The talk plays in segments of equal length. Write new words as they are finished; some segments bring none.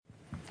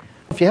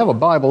If you have a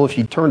Bible, if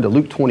you turn to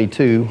Luke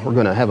 22, we're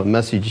going to have a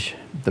message,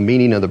 the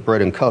meaning of the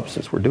bread and cup,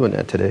 since we're doing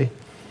that today.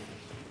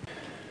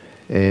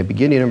 And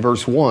beginning in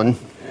verse 1,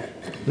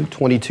 Luke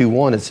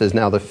 22:1, it says,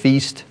 "Now the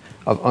feast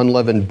of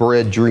unleavened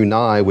bread drew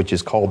nigh, which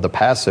is called the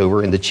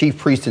Passover, and the chief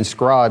priests and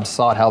scribes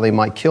sought how they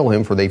might kill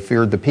him, for they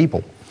feared the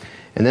people.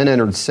 And then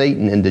entered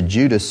Satan into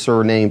Judas,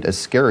 surnamed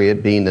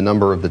Iscariot, being the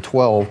number of the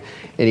 12.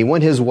 And he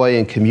went his way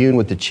and communed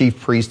with the chief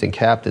priests and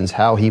captains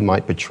how he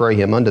might betray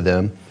him unto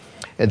them.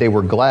 And they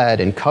were glad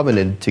and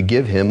covenanted to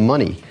give him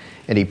money.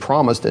 And he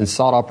promised and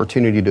sought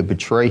opportunity to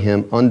betray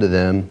him unto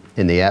them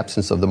in the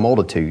absence of the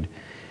multitude.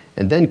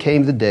 And then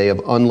came the day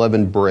of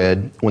unleavened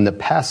bread, when the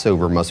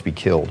Passover must be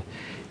killed.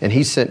 And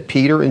he sent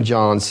Peter and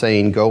John,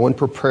 saying, Go and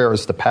prepare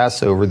us the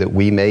Passover, that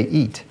we may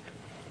eat.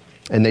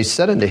 And they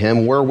said unto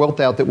him, Where wilt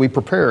thou that we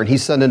prepare? And he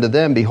said unto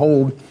them,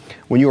 Behold,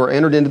 when you are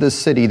entered into the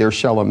city, there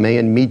shall a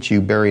man meet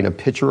you, bearing a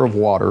pitcher of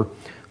water.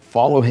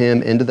 Follow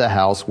him into the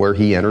house where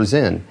he enters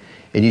in.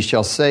 And ye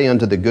shall say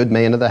unto the good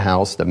man of the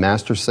house, The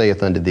master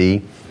saith unto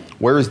thee,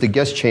 Where is the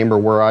guest chamber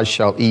where I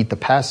shall eat the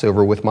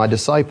Passover with my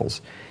disciples?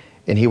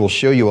 And he will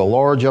show you a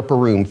large upper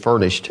room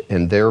furnished,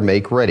 and there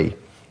make ready.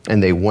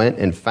 And they went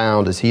and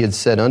found as he had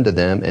said unto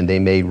them, and they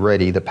made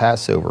ready the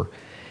Passover.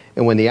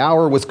 And when the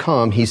hour was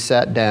come, he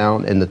sat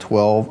down, and the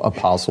 12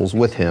 apostles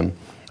with him.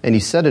 And he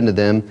said unto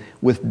them,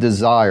 With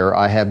desire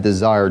I have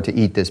desired to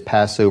eat this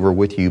Passover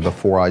with you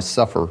before I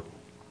suffer.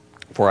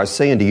 For I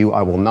say unto you,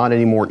 I will not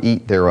any more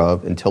eat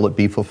thereof until it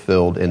be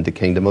fulfilled in the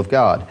kingdom of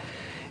God.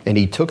 And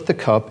he took the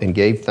cup and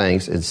gave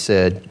thanks and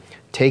said,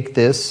 Take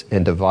this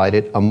and divide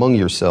it among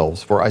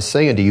yourselves. For I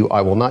say unto you,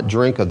 I will not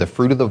drink of the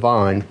fruit of the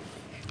vine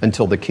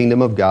until the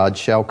kingdom of God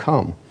shall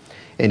come.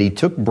 And he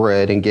took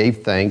bread and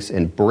gave thanks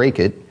and brake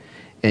it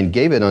and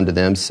gave it unto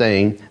them,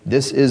 saying,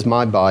 This is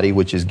my body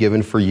which is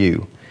given for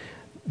you.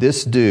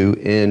 This do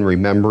in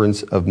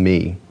remembrance of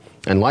me.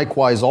 And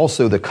likewise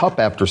also the cup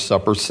after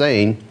supper,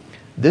 saying,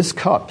 This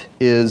cup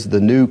is the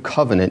new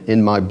covenant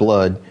in my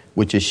blood,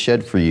 which is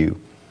shed for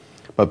you.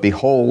 But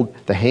behold,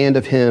 the hand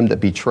of him that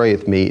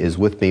betrayeth me is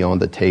with me on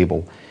the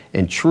table.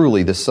 And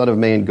truly the Son of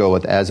Man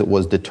goeth as it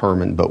was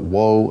determined, but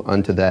woe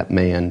unto that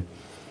man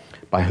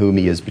by whom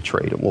he is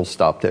betrayed." And we'll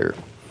stop there.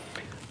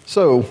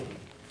 So,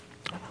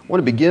 I want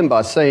to begin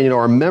by saying,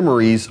 our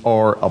memories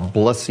are a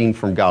blessing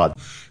from God.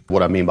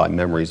 What I mean by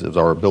memories is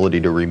our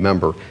ability to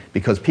remember.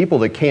 Because people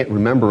that can't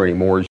remember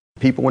anymore,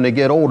 people when they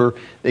get older,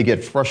 they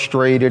get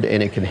frustrated,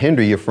 and it can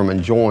hinder you from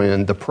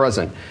enjoying the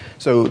present.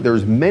 So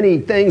there's many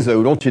things,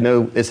 though, don't you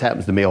know, this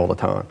happens to me all the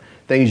time.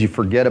 Things you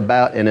forget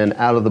about, and then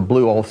out of the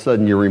blue, all of a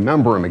sudden you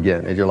remember them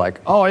again. And you're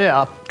like, oh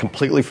yeah, I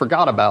completely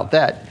forgot about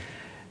that.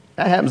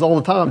 That happens all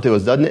the time to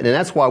us, doesn't it? And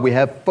that's why we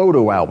have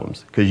photo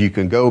albums, because you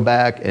can go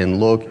back and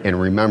look and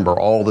remember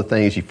all the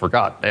things you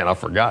forgot. Man, I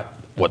forgot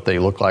what they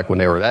looked like when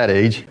they were that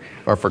age.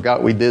 Or I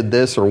forgot we did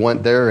this or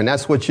went there, and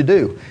that's what you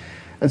do.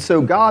 And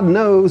so God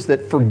knows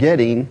that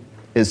forgetting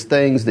is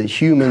things that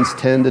humans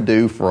tend to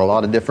do for a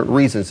lot of different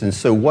reasons. And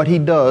so what he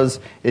does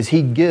is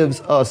he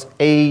gives us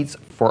aids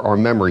for our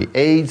memory,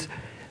 aids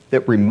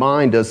that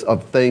remind us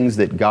of things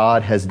that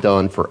God has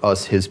done for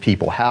us, his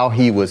people, how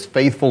he was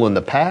faithful in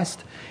the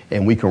past,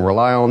 and we can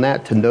rely on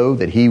that to know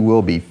that he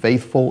will be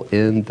faithful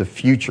in the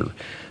future.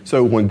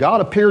 So when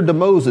God appeared to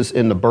Moses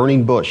in the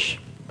burning bush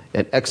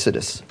in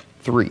Exodus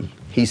 3,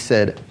 he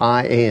said,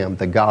 I am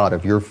the God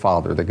of your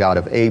father, the God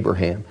of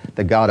Abraham,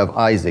 the God of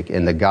Isaac,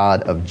 and the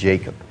God of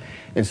Jacob.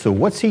 And so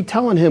what's he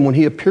telling him when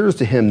he appears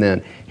to him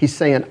then? He's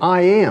saying,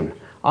 I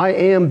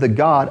am the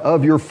God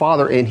of your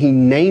father, and he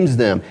names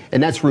them.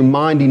 And that's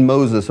reminding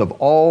Moses of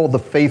all the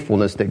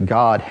faithfulness that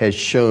God has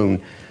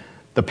shown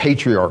the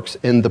patriarchs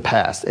in the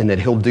past, and that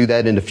he'll do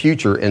that in the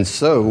future. And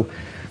so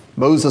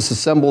Moses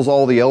assembles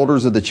all the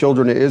elders of the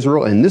children of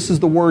Israel, and this is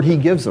the word he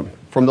gives them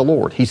from the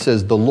Lord. He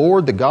says, The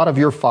Lord, the God of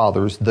your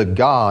fathers, the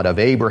God of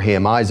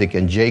Abraham, Isaac,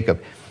 and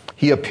Jacob,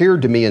 he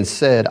appeared to me and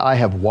said, I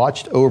have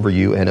watched over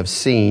you and have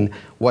seen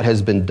what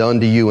has been done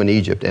to you in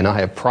Egypt, and I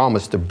have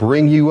promised to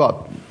bring you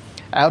up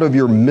out of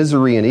your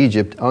misery in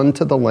Egypt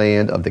unto the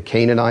land of the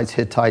Canaanites,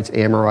 Hittites,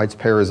 Amorites,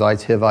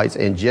 Perizzites, Hivites,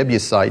 and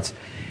Jebusites.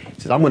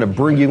 He says, I'm going to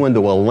bring you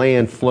into a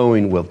land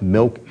flowing with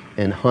milk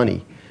and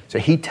honey. So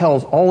he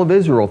tells all of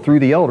Israel through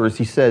the elders,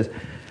 he says,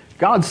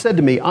 God said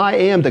to me, I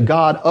am the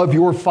God of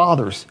your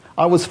fathers.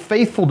 I was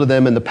faithful to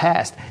them in the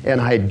past,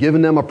 and I had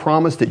given them a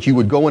promise that you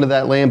would go into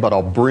that land, but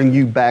I'll bring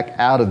you back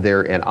out of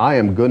there, and I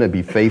am going to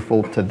be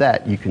faithful to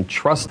that. You can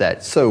trust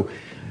that. So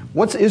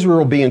what's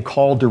Israel being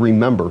called to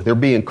remember? They're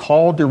being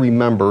called to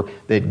remember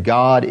that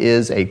God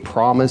is a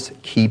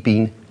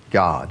promise-keeping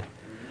God.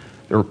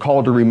 They're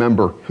called to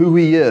remember who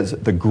he is,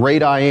 the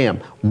great I am,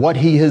 what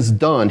he has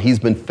done. He's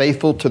been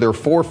faithful to their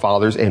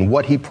forefathers and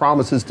what he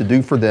promises to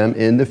do for them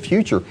in the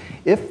future.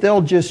 If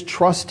they'll just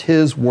trust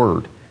his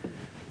word,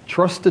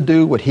 trust to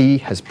do what he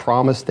has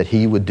promised that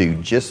he would do,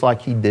 just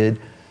like he did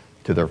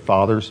to their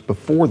fathers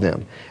before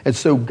them. And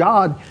so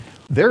God,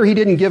 there he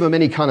didn't give them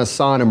any kind of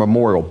sign or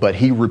memorial, but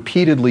he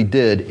repeatedly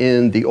did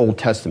in the Old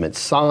Testament,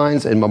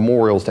 signs and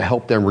memorials to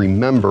help them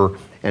remember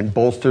and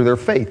bolster their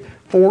faith.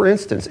 For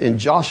instance, in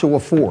Joshua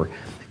 4,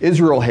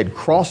 Israel had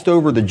crossed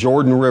over the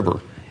Jordan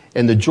River,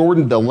 and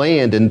the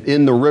land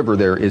in the river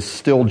there is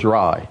still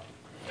dry.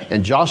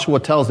 And Joshua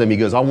tells them, he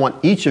goes, I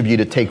want each of you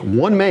to take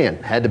one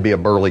man, had to be a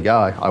burly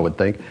guy, I would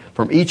think,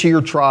 from each of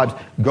your tribes,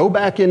 go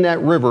back in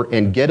that river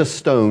and get a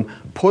stone,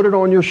 put it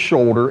on your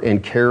shoulder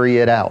and carry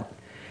it out.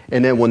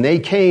 And then when they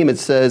came, it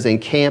says,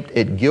 and camped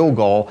at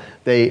Gilgal,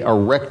 they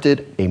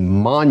erected a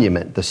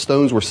monument. The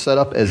stones were set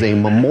up as a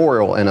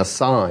memorial and a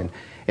sign.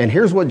 And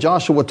here's what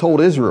Joshua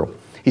told Israel.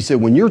 He said,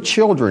 when your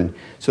children,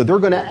 so they're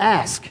going to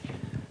ask,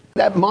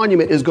 that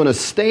monument is going to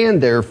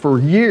stand there for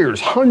years,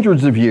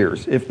 hundreds of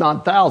years, if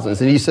not thousands.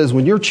 And he says,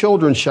 when your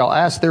children shall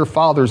ask their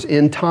fathers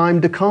in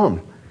time to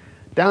come,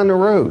 down the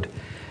road,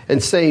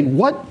 and saying,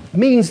 what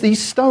means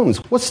these stones?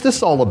 What's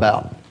this all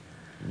about?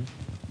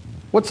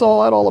 What's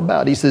all that all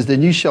about? He says,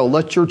 then you shall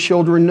let your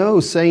children know,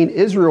 saying,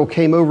 Israel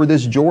came over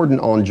this Jordan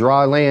on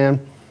dry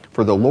land,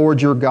 for the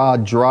Lord your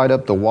God dried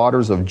up the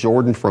waters of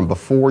Jordan from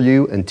before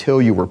you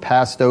until you were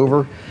passed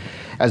over,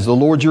 as the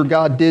Lord your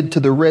God did to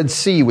the Red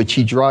Sea, which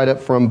he dried up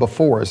from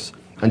before us,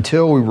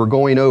 until we were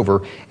going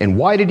over. And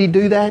why did he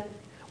do that?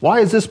 Why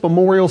is this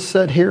memorial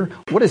set here?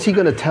 What is he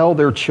going to tell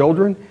their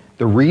children?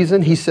 The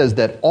reason, he says,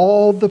 that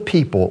all the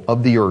people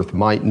of the earth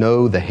might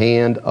know the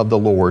hand of the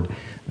Lord,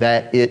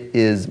 that it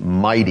is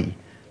mighty.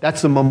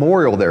 That's a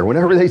memorial there.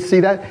 Whenever they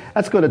see that,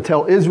 that's going to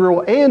tell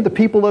Israel and the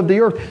people of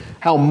the earth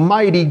how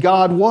mighty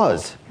God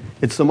was.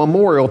 It's a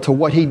memorial to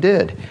what he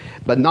did.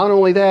 But not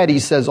only that, he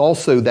says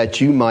also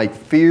that you might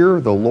fear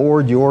the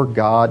Lord your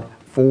God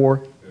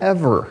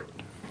forever.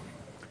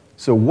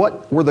 So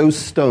what were those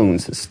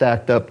stones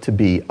stacked up to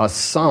be? A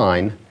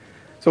sign.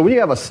 So when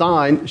you have a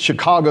sign,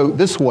 Chicago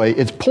this way,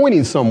 it's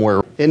pointing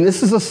somewhere. And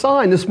this is a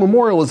sign, this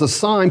memorial is a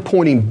sign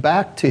pointing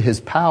back to his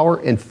power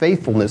and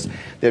faithfulness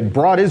that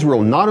brought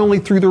Israel not only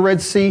through the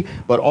Red Sea,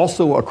 but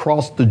also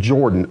across the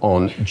Jordan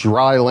on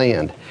dry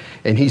land.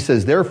 And he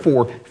says,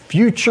 therefore,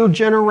 future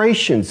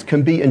generations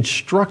can be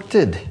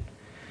instructed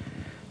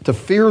to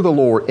fear the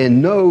Lord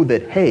and know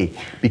that, hey,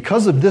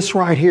 because of this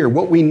right here,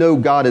 what we know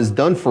God has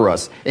done for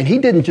us. And he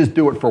didn't just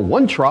do it for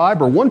one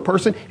tribe or one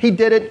person. He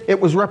did it. It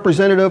was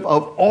representative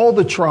of all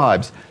the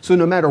tribes. So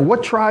no matter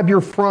what tribe you're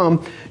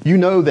from, you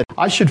know that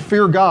I should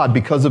fear God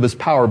because of his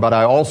power, but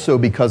I also,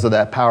 because of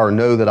that power,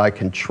 know that I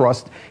can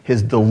trust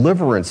his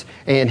deliverance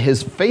and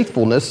his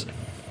faithfulness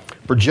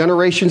for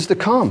generations to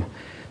come.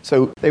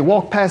 So they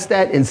walk past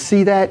that and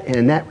see that,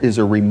 and that is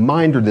a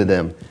reminder to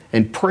them.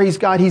 And praise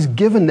God, he's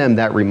given them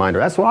that reminder.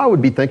 That's what I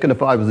would be thinking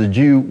if I was a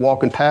Jew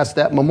walking past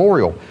that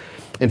memorial.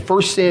 In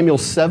 1 Samuel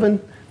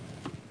 7,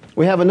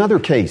 we have another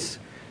case.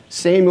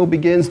 Samuel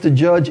begins to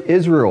judge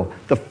Israel.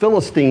 The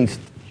Philistines,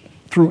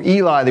 through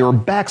Eli, they were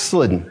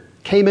backslidden,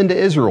 came into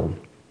Israel.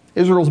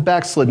 Israel's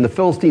backslidden. The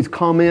Philistines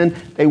come in,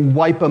 they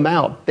wipe them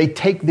out. They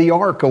take the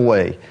ark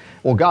away.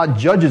 Well, God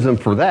judges them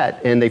for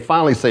that, and they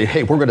finally say,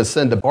 hey, we're going to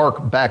send the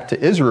ark back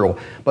to Israel.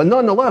 But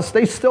nonetheless,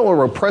 they still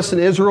are oppressing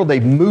Israel.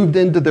 They've moved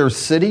into their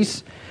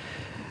cities.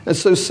 And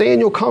so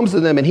Samuel comes to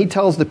them, and he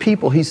tells the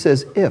people, he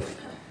says, if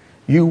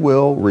you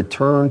will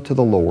return to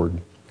the Lord,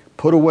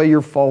 put away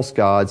your false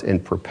gods,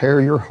 and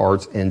prepare your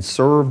hearts, and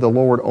serve the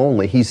Lord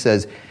only, he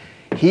says,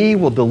 he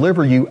will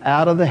deliver you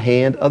out of the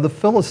hand of the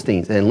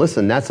Philistines. And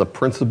listen, that's a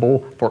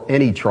principle for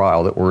any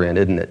trial that we're in,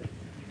 isn't it?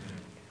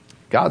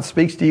 God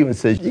speaks to you and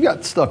says, you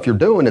got stuff you're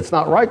doing. It's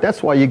not right.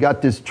 That's why you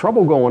got this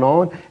trouble going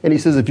on. And he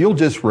says, if you'll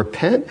just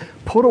repent,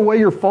 put away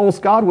your false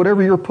god,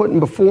 whatever you're putting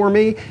before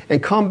me,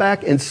 and come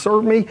back and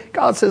serve me,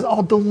 God says,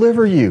 I'll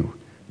deliver you.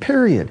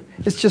 Period.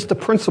 It's just a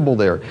principle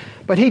there.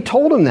 But he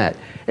told him that.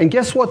 And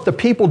guess what? The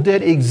people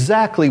did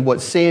exactly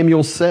what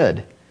Samuel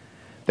said.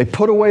 They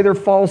put away their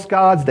false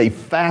gods, they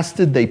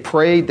fasted, they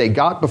prayed, they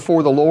got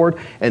before the Lord,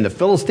 and the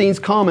Philistines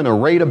come and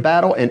arrayed a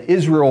battle, and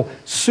Israel,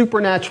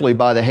 supernaturally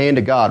by the hand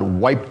of God,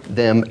 wiped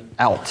them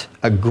out.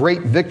 A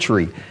great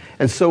victory.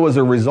 And so as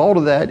a result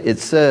of that, it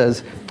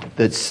says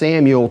that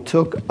Samuel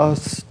took a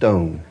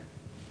stone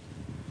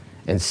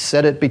and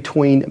set it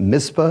between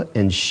Mizpah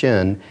and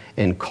Shen,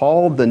 and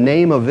called the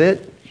name of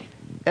it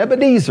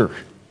Ebenezer.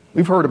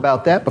 We've heard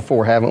about that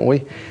before, haven't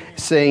we?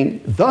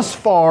 Saying, thus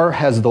far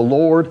has the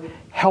Lord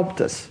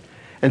helped us.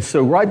 And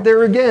so right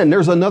there again,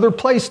 there's another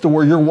place to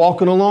where you're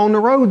walking along the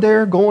road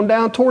there, going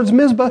down towards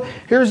Mizpah.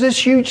 Here's this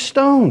huge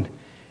stone.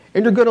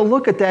 And you're going to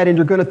look at that and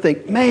you're going to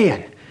think,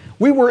 man,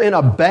 we were in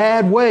a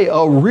bad way,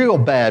 a real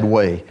bad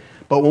way.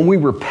 But when we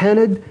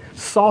repented,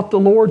 sought the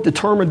Lord,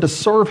 determined to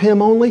serve him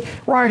only,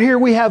 right here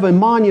we have a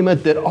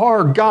monument that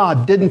our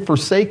God didn't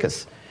forsake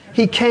us.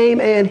 He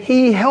came and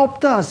he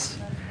helped us.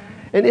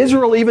 And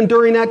Israel, even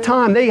during that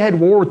time, they had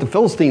war with the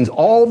Philistines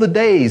all the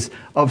days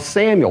of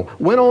Samuel.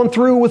 Went on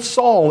through with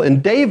Saul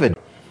and David.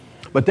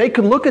 But they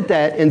could look at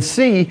that and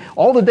see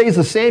all the days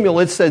of Samuel,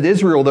 it said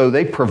Israel, though,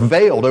 they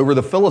prevailed over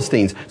the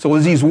Philistines. So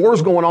as these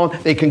wars going on,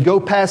 they can go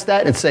past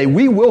that and say,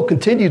 we will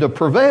continue to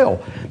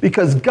prevail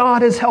because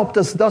God has helped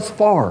us thus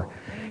far.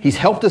 He's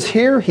helped us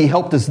here, he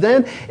helped us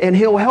then, and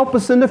he'll help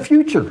us in the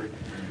future.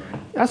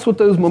 That's what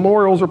those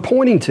memorials are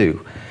pointing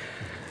to.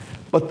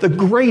 But the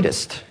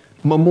greatest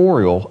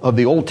memorial of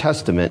the Old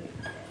Testament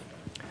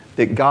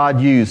that God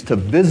used to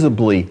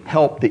visibly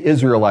help the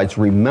Israelites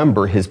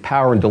remember his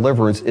power and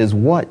deliverance is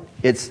what?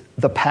 It's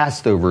the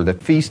Passover, the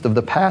feast of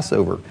the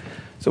Passover.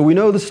 So we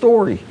know the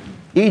story.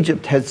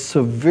 Egypt had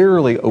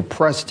severely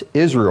oppressed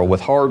Israel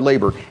with hard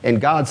labor, and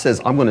God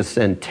says, I'm going to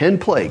send 10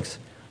 plagues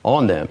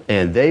on them,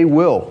 and they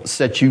will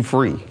set you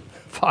free.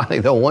 Finally,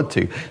 they'll want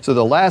to. So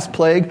the last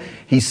plague,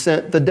 he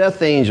sent the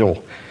death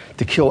angel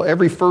to kill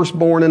every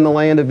firstborn in the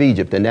land of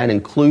Egypt, and that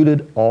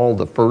included all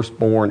the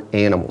firstborn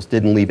animals,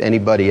 didn't leave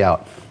anybody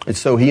out. And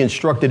so he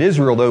instructed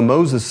Israel, though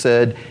Moses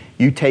said,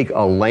 you take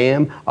a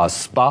lamb, a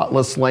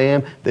spotless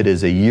lamb that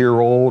is a year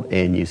old,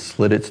 and you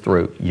slit its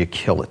throat, you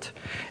kill it.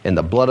 And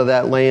the blood of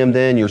that lamb,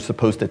 then, you're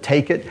supposed to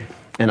take it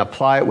and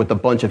apply it with a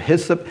bunch of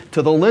hyssop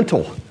to the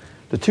lintel,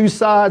 the two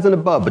sides and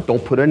above, but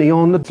don't put any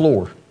on the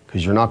floor,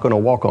 because you're not going to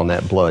walk on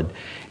that blood.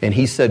 And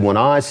he said, when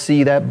I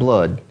see that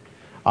blood,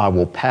 I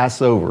will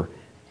pass over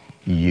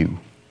you,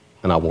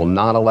 and I will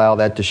not allow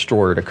that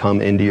destroyer to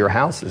come into your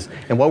houses.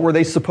 And what were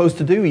they supposed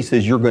to do? He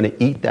says, you're going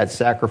to eat that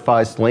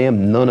sacrificed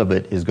lamb. None of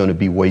it is going to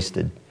be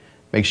wasted.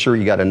 Make sure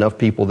you got enough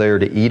people there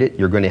to eat it.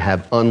 You're going to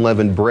have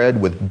unleavened bread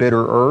with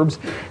bitter herbs,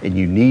 and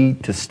you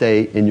need to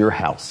stay in your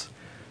house.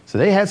 So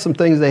they had some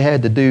things they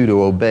had to do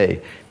to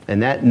obey.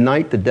 And that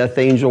night, the death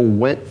angel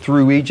went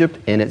through Egypt,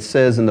 and it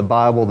says in the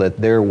Bible that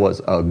there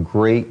was a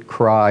great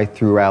cry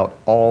throughout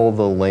all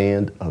the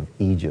land of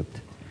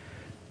Egypt.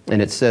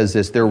 And it says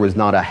this, there was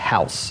not a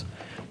house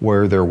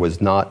where there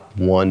was not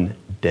one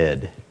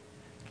dead.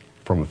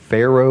 From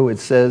Pharaoh, it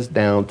says,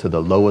 down to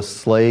the lowest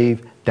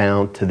slave,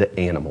 down to the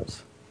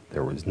animals.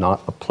 There was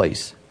not a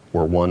place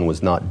where one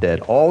was not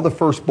dead. All the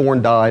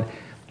firstborn died,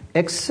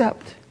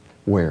 except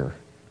where?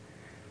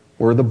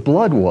 Where the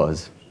blood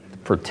was. The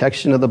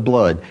protection of the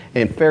blood.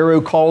 And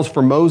Pharaoh calls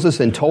for Moses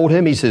and told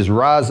him, he says,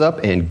 rise up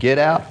and get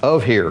out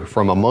of here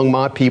from among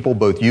my people,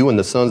 both you and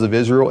the sons of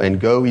Israel, and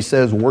go, he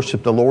says,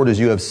 worship the Lord as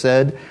you have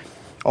said.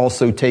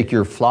 Also take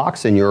your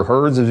flocks and your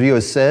herds as you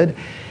have said,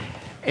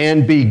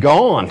 and be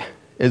gone,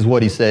 is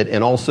what he said.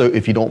 And also,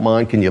 if you don't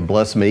mind, can you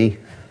bless me?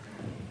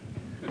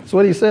 That's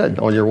what he said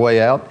on your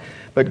way out.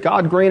 But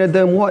God granted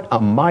them what?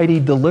 A mighty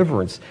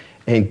deliverance.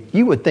 And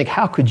you would think,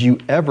 how could you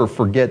ever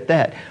forget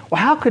that?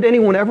 Well, how could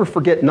anyone ever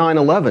forget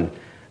 9/11?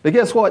 But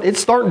guess what? It's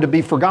starting to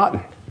be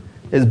forgotten,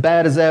 as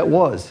bad as that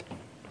was.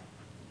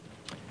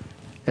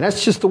 And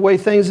that's just the way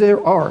things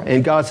there are.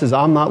 And God says,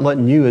 I'm not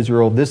letting you,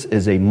 Israel. This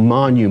is a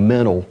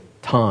monumental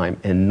time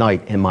and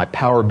night, and my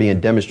power being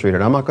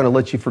demonstrated. I'm not going to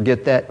let you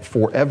forget that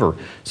forever.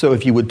 So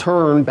if you would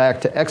turn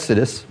back to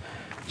Exodus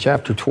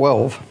chapter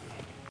 12.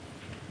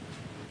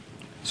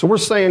 So we're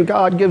saying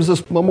God gives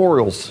us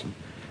memorials,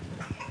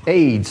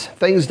 aids,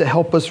 things to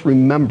help us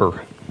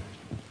remember.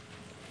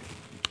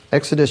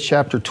 Exodus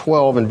chapter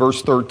 12 and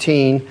verse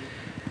 13,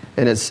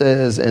 and it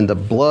says, and the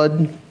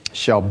blood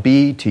shall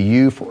be to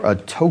you for a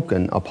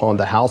token upon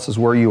the houses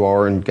where you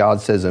are. And God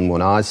says, and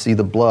when I see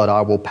the blood,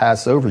 I will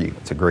pass over you.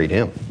 It's a great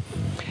hymn.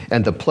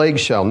 And the plague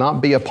shall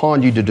not be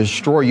upon you to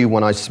destroy you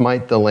when I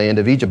smite the land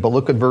of Egypt. But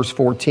look at verse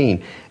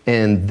 14.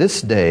 And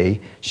this day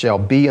shall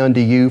be unto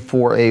you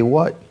for a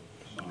what?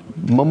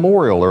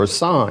 Memorial or a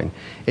sign.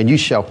 And you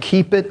shall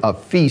keep it a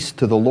feast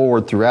to the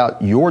Lord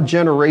throughout your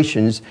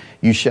generations.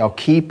 You shall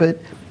keep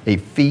it a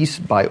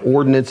feast by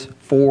ordinance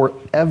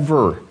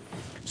forever.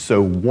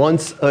 So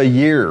once a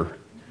year.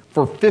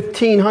 For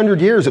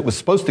 1,500 years it was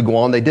supposed to go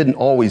on. They didn't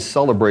always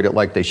celebrate it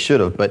like they should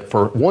have. But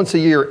for once a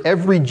year,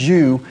 every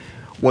Jew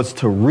was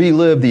to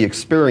relive the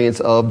experience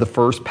of the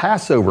first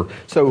Passover.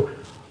 So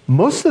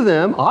most of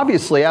them,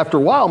 obviously after a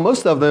while,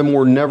 most of them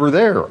were never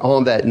there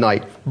on that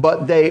night.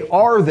 But they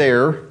are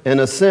there, in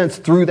a sense,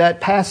 through that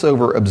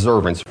Passover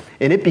observance.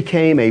 And it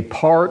became a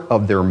part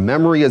of their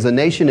memory as a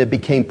nation. It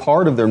became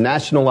part of their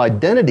national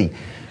identity.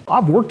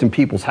 I've worked in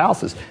people's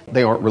houses.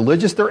 They aren't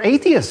religious, they're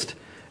atheists.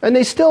 And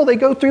they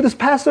go through this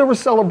Passover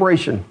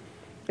celebration.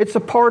 It's a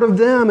part of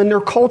them and their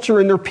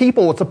culture and their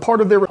people. It's a part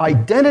of their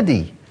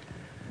identity.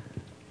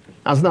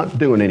 Now, it's not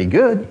doing any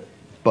good,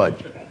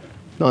 but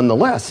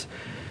nonetheless.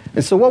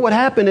 And so what would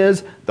happen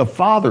is the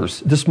fathers,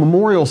 this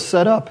memorial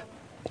set up,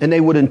 and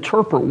they would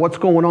interpret what's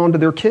going on to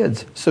their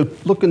kids. So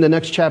look in the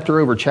next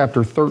chapter over,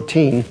 chapter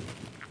 13.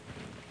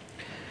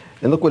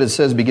 And look what it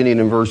says beginning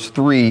in verse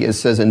 3. It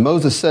says, and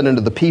Moses said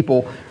unto the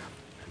people,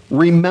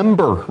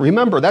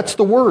 remember, that's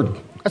the word.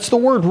 That's the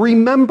word,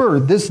 remember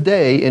this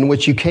day in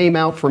which you came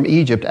out from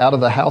Egypt, out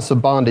of the house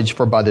of bondage,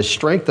 for by the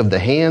strength of the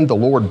hand the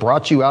Lord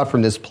brought you out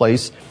from this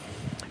place,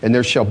 and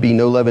there shall be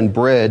no leavened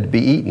bread to be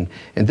eaten.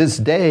 And this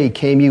day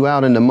came you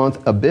out in the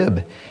month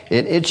Abib,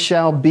 and it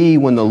shall be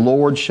when the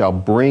Lord shall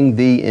bring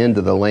thee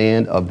into the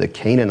land of the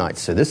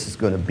Canaanites. So this is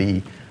going to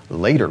be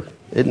later,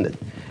 isn't it?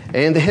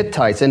 And the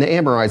Hittites, and the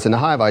Amorites, and the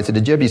Hivites, and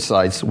the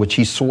Jebusites, which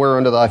he sware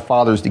unto thy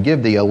fathers to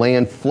give thee, a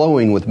land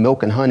flowing with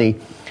milk and honey.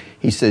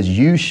 He says,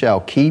 you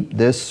shall keep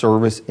this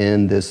service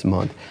in this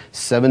month.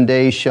 7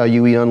 days shall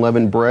you eat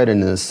unleavened bread,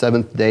 and in the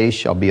seventh day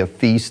shall be a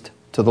feast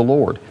to the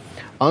Lord.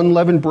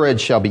 Unleavened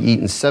bread shall be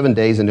eaten 7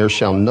 days, and there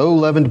shall no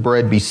leavened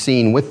bread be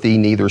seen with thee,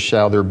 neither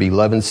shall there be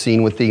leaven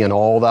seen with thee in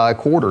all thy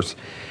quarters.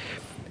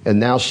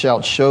 And thou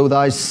shalt show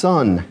thy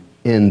son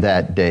in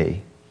that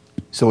day.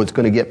 So it's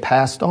going to get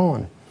passed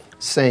on,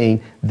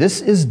 saying,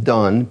 this is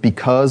done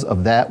because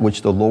of that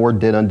which the Lord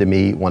did unto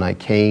me when I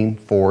came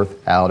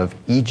forth out of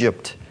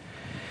Egypt.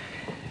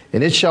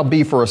 And it shall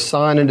be for a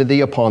sign unto thee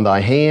upon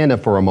thy hand,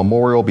 and for a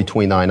memorial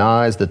between thine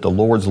eyes, that the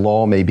Lord's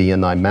law may be in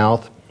thy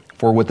mouth.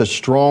 For with a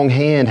strong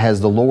hand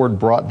has the Lord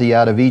brought thee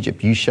out of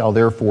Egypt. You shall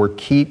therefore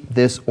keep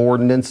this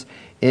ordinance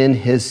in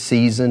his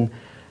season.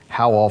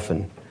 How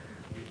often?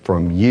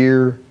 From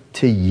year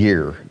to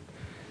year.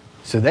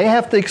 So they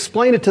have to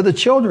explain it to the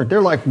children.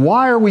 They're like,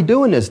 why are we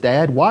doing this,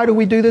 Dad? Why do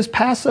we do this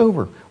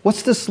Passover?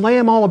 What's this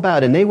lamb all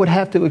about? And they would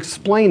have to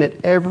explain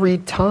it every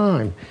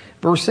time.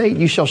 Verse 8,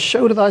 you shall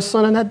show to thy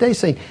son in that day,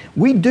 saying,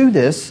 we do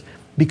this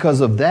because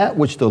of that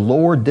which the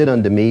Lord did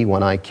unto me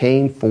when I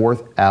came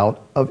forth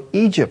out of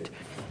Egypt.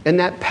 And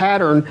that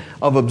pattern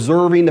of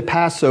observing the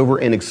Passover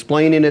and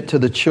explaining it to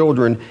the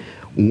children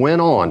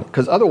went on,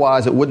 because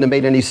otherwise it wouldn't have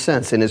made any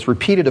sense. And it's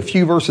repeated a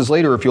few verses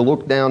later if you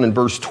look down in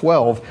verse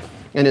 12,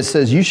 and it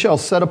says, you shall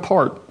set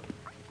apart,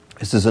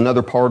 this is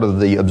another part of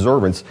the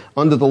observance,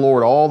 unto the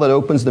Lord all that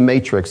opens the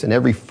matrix, and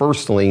every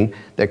firstling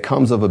that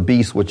comes of a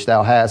beast which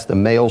thou hast, the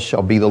male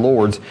shall be the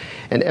Lord's,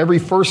 and every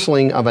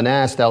firstling of an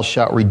ass thou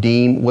shalt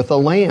redeem with a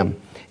lamb.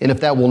 And if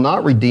thou wilt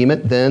not redeem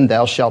it, then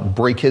thou shalt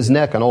break his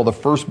neck, and all the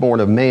firstborn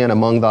of man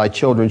among thy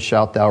children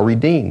shalt thou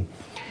redeem.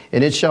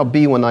 And it shall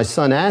be when thy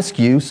son asks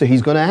you, so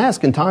he's going to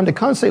ask in time to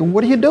come, say,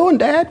 what are you doing,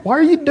 Dad? Why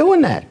are you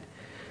doing that?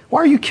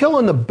 Why are you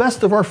killing the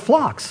best of our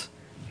flocks?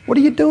 What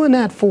are you doing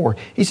that for?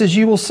 He says,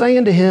 you will say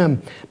unto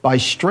him, by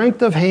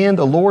strength of hand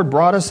the Lord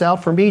brought us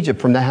out from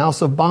Egypt, from the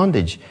house of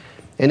bondage.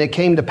 And it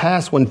came to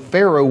pass when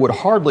Pharaoh would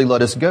hardly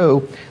let us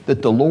go,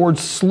 that the Lord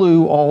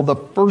slew all the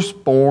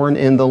firstborn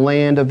in the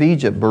land of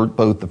Egypt,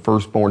 both the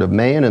firstborn of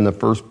man and the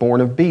firstborn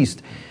of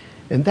beast.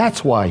 And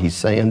that's why he's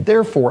saying,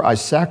 therefore I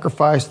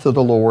sacrifice to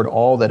the Lord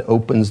all that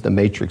opens the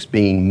matrix,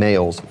 being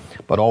males.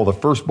 But all the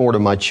firstborn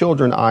of my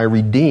children I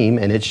redeem,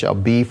 and it shall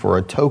be for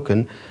a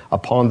token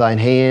upon thine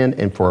hand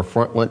and for a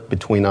frontlet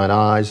between thine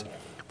eyes.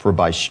 For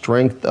by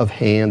strength of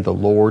hand the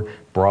Lord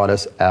brought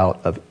us out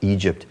of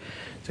Egypt.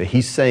 So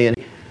he's saying,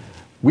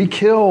 we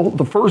kill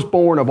the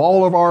firstborn of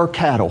all of our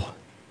cattle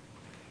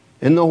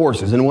and the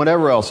horses and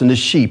whatever else and the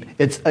sheep.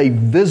 It's a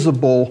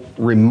visible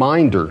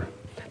reminder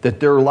that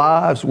their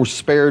lives were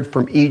spared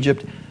from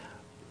Egypt,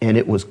 and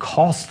it was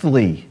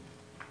costly.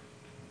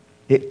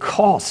 It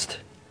cost.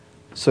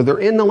 So they're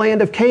in the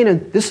land of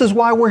Canaan. This is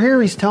why we're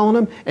here, he's telling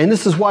them, and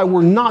this is why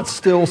we're not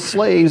still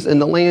slaves in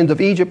the land of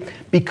Egypt,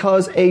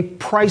 because a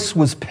price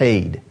was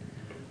paid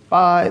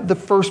by the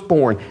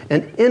firstborn,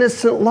 an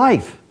innocent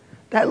life.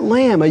 That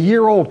lamb, a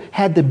year old,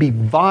 had to be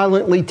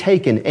violently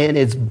taken and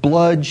its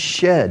blood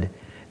shed.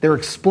 They're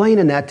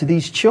explaining that to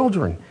these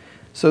children.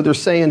 So they're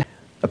saying,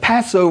 the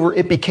Passover,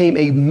 it became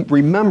a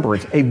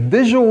remembrance, a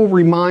visual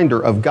reminder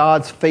of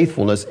God's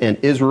faithfulness and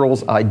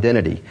Israel's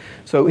identity.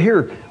 So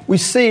here we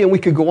see, and we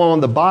could go on,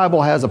 the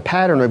Bible has a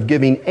pattern of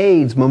giving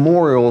aids,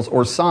 memorials,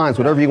 or signs,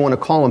 whatever you want to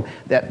call them,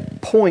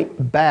 that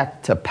point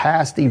back to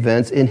past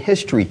events in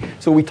history.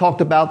 So we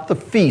talked about the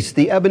feast,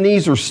 the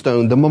Ebenezer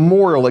stone, the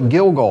memorial at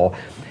Gilgal.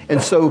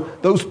 And so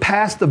those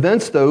past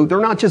events, though, they're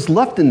not just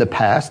left in the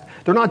past.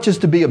 They're not just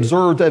to be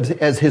observed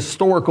as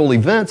historical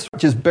events,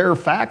 just bare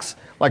facts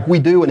like we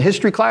do in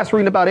history class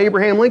reading about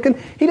Abraham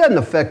Lincoln. He doesn't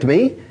affect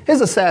me.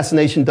 His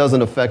assassination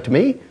doesn't affect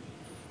me.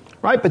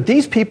 Right? But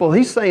these people,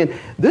 he's saying,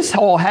 this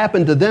all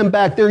happened to them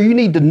back there. You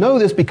need to know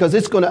this because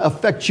it's going to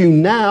affect you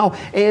now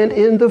and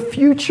in the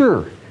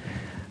future.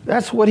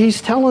 That's what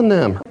he's telling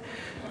them.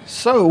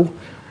 So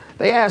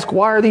they ask,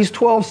 why are these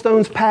 12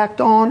 stones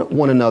packed on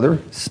one another,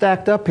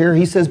 stacked up here?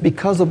 He says,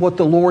 because of what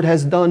the Lord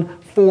has done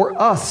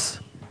for us.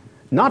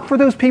 Not for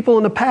those people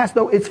in the past.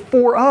 No, it's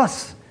for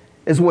us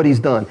is what he's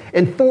done.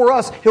 And for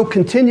us, he'll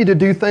continue to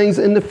do things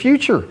in the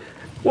future.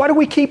 Why do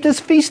we keep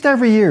this feast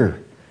every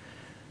year?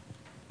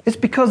 It's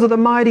because of the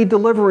mighty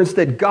deliverance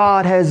that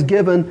God has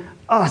given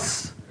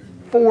us,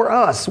 for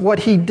us,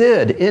 what he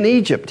did in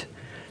Egypt.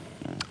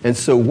 And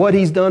so what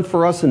he's done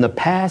for us in the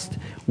past,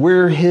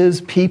 we're his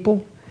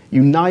people.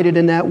 United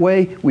in that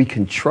way, we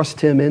can trust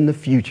him in the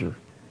future.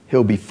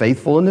 He'll be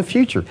faithful in the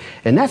future.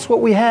 And that's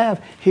what we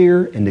have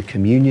here in the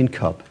communion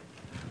cup.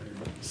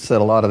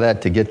 Said a lot of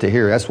that to get to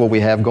here. That's what we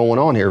have going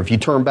on here. If you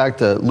turn back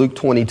to Luke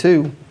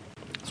 22,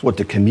 that's what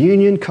the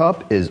communion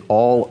cup is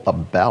all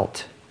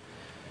about.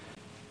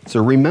 It's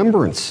a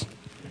remembrance.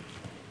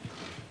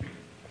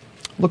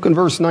 Look in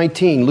verse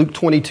 19, Luke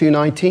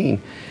 22:19.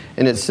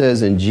 And it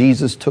says, and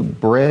Jesus took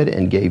bread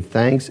and gave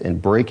thanks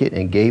and brake it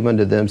and gave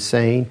unto them,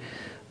 saying,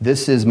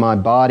 this is my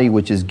body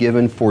which is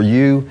given for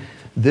you.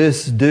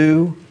 This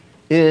do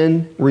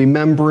in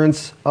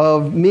remembrance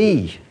of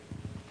me.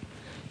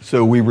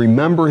 So we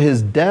remember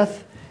his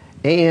death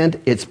and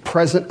its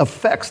present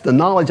effects, the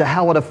knowledge of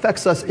how it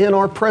affects us in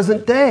our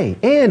present day.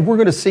 And we're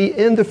going to see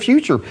in the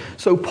future.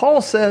 So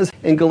Paul says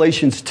in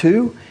Galatians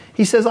 2,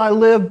 He says, I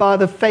live by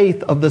the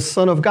faith of the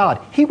Son of God.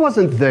 He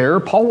wasn't there.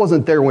 Paul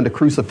wasn't there when the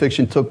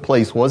crucifixion took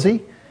place, was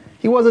he?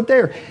 He wasn't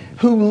there.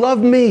 Who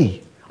loved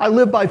me. I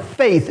live by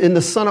faith in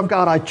the Son of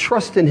God. I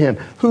trust in him.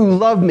 Who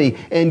loved me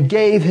and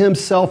gave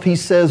himself, he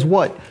says,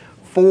 what?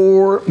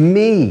 For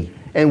me.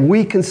 And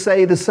we can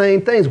say the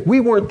same things. We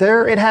weren't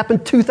there. It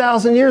happened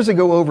 2,000 years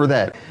ago over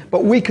that.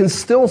 But we can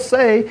still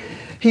say,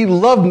 he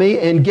loved me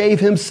and gave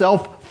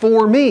himself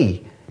for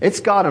me. It's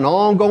got an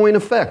ongoing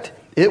effect.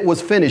 It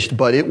was finished,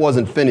 but it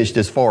wasn't finished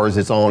as far as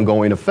its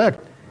ongoing effect.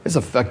 It's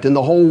affecting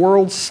the whole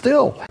world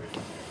still.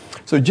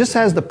 So just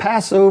as the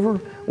Passover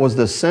was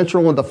the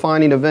central and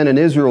defining event in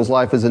Israel's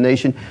life as a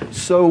nation,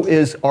 so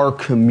is our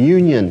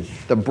communion,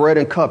 the bread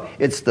and cup.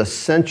 It's the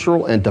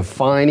central and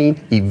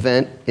defining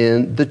event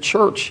in the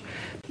church.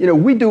 You know,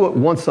 we do it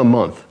once a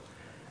month.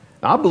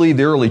 I believe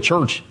the early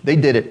church, they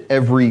did it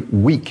every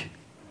week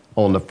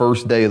on the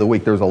first day of the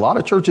week. There's a lot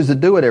of churches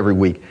that do it every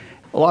week.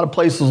 A lot of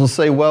places will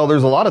say, well,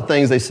 there's a lot of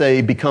things they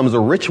say becomes a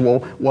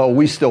ritual. Well,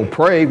 we still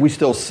pray, we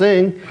still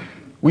sing,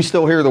 we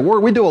still hear the word.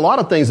 We do a lot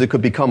of things that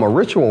could become a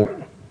ritual.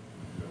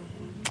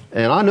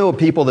 And I know of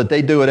people that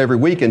they do it every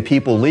week and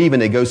people leave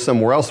and they go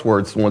somewhere else where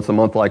it's once a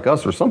month like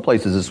us, or some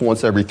places it's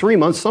once every 3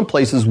 months, some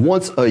places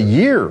once a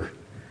year.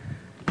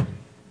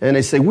 And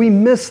they say, we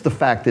miss the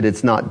fact that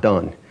it's not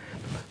done.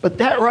 But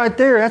that right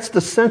there, that's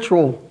the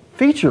central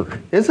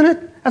feature, isn't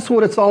it? That's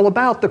what it's all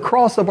about, the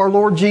cross of our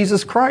Lord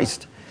Jesus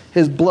Christ.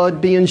 His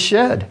blood being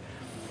shed.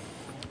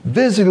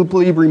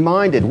 Visibly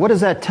reminded. What does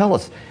that tell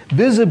us?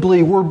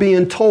 Visibly, we're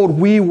being told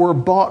we were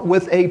bought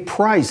with a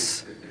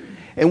price.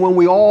 And when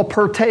we all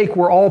partake,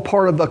 we're all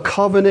part of the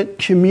covenant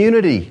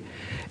community.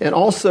 And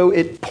also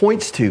it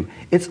points to,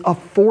 it's a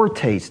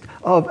foretaste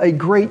of a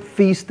great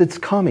feast that's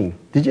coming.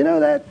 Did you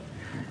know that?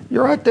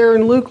 You're right there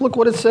in Luke. Look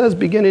what it says,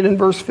 beginning in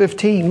verse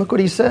 15. Look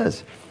what he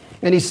says.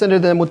 And he said to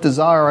them, with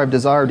desire, I have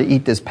desired to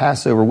eat this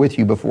Passover with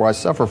you before I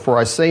suffer. For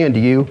I say unto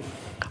you,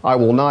 I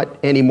will not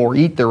any more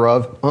eat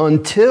thereof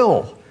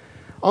until,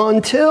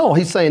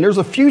 he's saying there's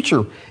a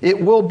future. It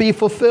will be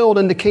fulfilled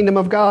in the kingdom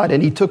of God.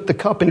 And he took the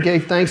cup and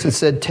gave thanks and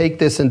said, take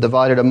this and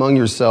divide it among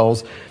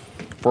yourselves.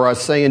 For I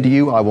say unto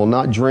you, I will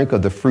not drink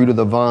of the fruit of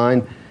the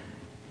vine.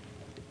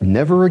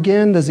 Never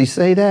again does he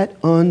say that.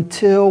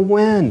 Until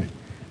when?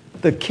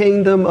 The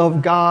kingdom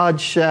of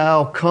God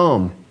shall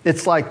come.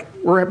 It's like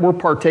we're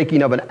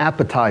partaking of an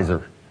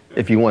appetizer,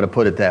 if you want to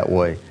put it that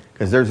way.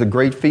 Because there's a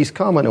great feast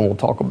coming, and we'll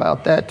talk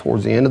about that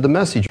towards the end of the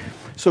message.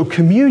 So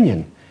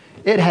communion,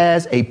 it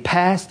has a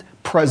past,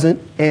 present,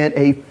 and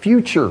a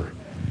future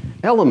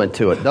element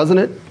to it, doesn't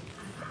it?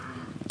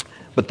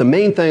 But the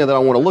main thing that I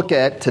want to look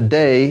at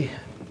today,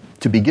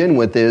 to begin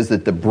with, is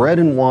that the bread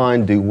and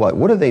wine do what?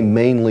 What do they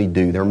mainly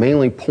do? They're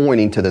mainly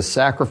pointing to the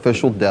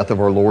sacrificial death of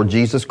our Lord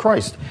Jesus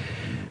Christ.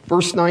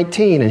 Verse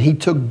 19, and he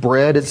took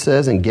bread, it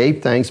says, and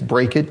gave thanks,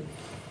 brake it,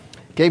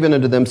 gave it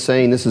unto them,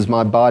 saying, this is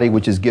my body,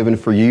 which is given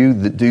for you,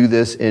 that do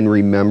this in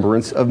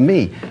remembrance of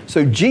me.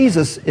 So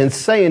Jesus, in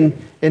saying,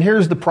 and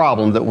here's the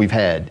problem that we've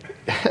had.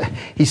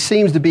 He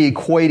seems to be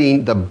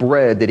equating the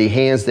bread that he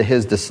hands to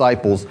his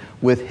disciples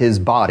with his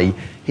body.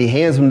 He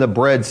hands them the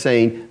bread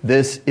saying,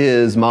 this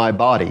is my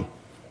body.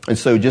 And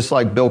so just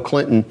like Bill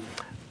Clinton,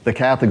 the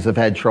Catholics have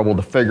had trouble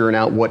to figuring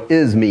out what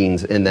is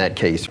means in that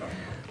case.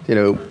 You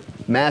know,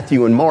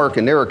 Matthew and Mark,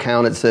 in their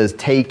account, it says,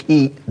 take,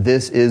 eat,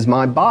 this is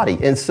my body.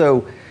 And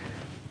so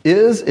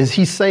is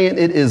he saying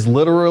it is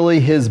literally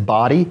his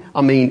body?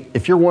 I mean,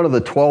 if you're one of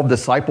the 12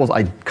 disciples,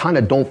 I kind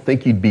of don't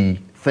think you'd be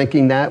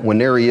thinking that when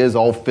there he is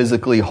all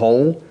physically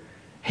whole,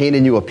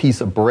 handing you a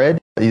piece of bread.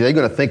 Are they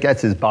going to think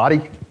that's his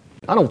body?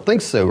 I don't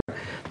think so.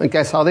 I think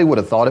that's how they would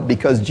have thought it,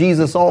 because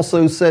Jesus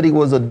also said he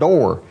was a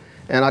door,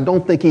 and I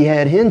don't think he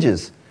had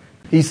hinges.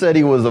 He said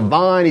he was a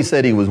vine, he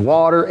said he was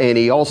water, and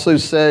he also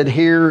said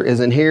here, as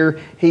in here,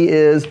 he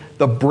is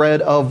the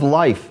bread of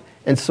life.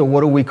 And so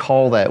what do we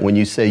call that when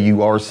you say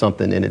you are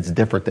something and it's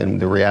different than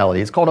the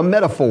reality? It's called a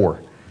metaphor.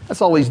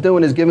 That's all he's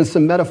doing, is giving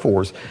some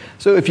metaphors.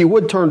 So if you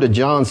would turn to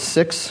John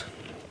 6,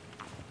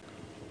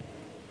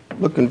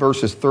 look in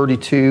verses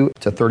 32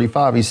 to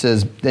 35. He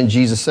says, then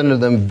Jesus said unto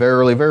them,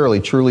 verily, verily,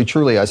 truly,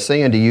 truly, I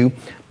say unto you,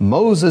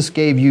 Moses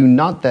gave you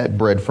not that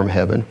bread from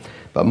heaven,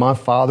 but my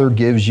Father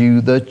gives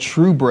you the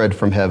true bread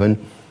from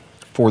heaven.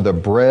 For the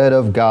bread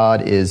of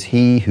God is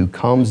he who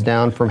comes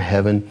down from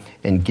heaven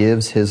and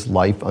gives his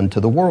life unto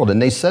the world.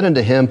 And they said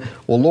unto him,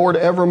 well, Lord,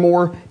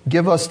 evermore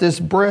give us this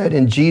bread.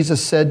 And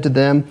Jesus said to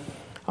them,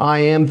 I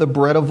am the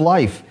bread of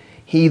life.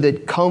 He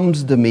that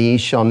comes to me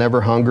shall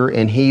never hunger,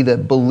 and he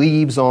that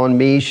believes on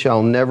me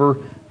shall never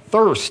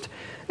thirst.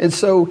 And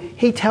so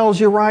he tells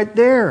you right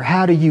there,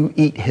 how do you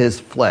eat his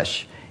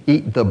flesh?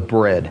 Eat the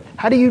bread.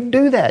 How do you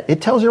do that?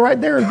 It tells you right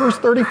there in verse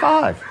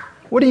 35.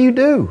 What do you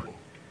do?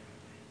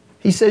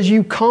 He says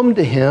you come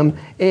to him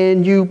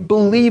and you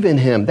believe in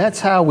him.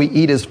 That's how we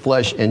eat his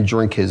flesh and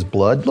drink his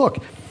blood.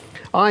 Look,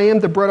 I am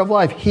the bread of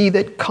life. He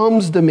that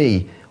comes to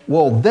me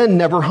will then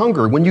never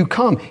hunger. When you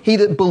come, he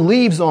that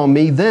believes on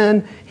me,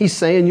 then he's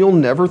saying you'll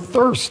never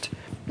thirst.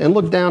 And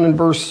look down in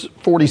verse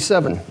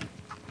 47.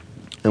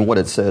 and what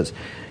it says.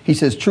 He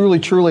says, truly,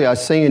 truly, I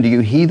say unto you,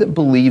 he that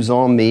believes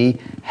on me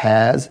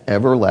has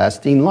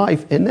everlasting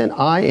life. And then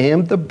I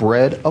am the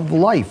bread of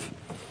life.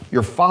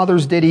 Your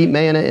fathers did eat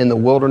manna in the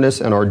wilderness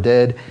and are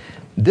dead.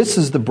 This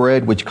is the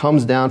bread which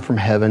comes down from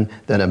heaven,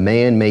 that a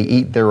man may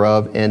eat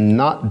thereof and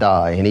not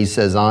die. And he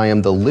says, I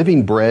am the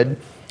living bread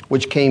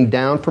which came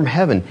down from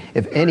heaven.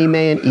 If any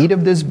man eat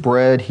of this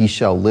bread, he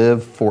shall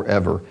live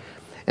forever.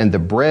 And the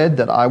bread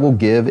that I will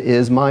give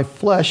is my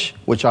flesh,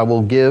 which I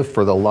will give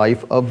for the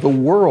life of the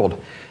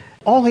world.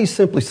 All he's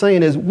simply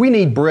saying is, we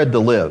need bread to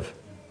live.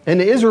 And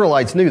the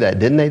Israelites knew that,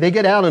 didn't they? They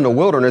get out in the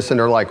wilderness and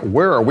they're like,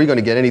 where are we going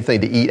to get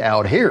anything to eat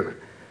out here?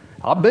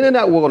 I've been in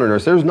that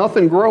wilderness. There's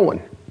nothing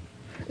growing.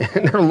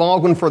 And they're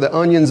longing for the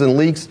onions and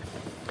leeks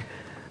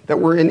that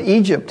were in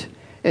Egypt.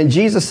 And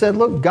Jesus said,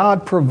 look,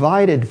 God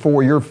provided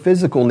for your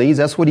physical needs.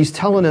 That's what he's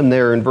telling them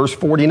there in verse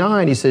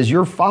 49. He says,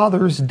 your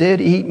fathers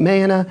did eat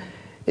manna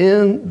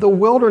in the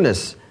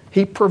wilderness.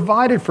 He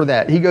provided for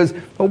that. He goes,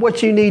 but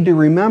what you need to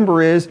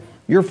remember is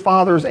your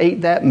fathers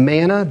ate that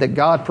manna that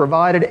God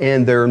provided,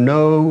 and they're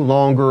no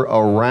longer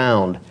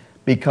around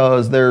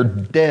because they're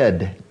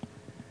dead.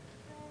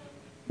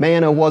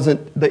 Manna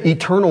wasn't the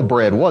eternal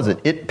bread, was it?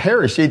 It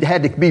perished. It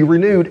had to be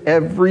renewed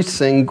every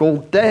single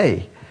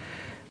day.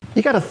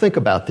 You got to think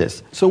about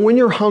this. So when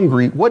you're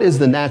hungry, what is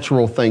the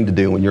natural thing to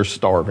do when you're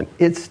starving?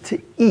 It's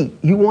to eat.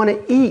 You want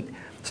to eat.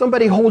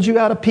 Somebody holds you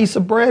out a piece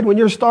of bread when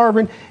you're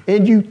starving,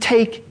 and you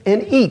take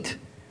and eat.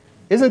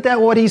 Isn't that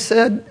what he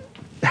said?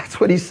 That's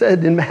what he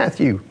said in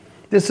Matthew.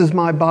 This is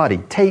my body.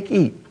 Take,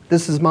 eat.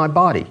 This is my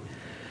body.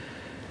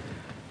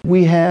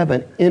 We have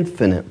an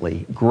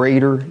infinitely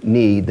greater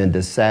need than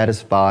to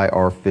satisfy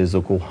our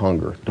physical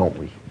hunger, don't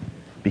we?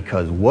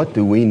 Because what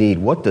do we need?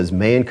 What does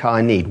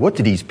mankind need? What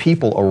do these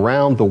people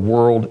around the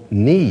world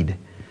need?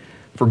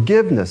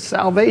 Forgiveness,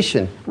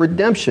 salvation,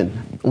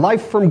 redemption,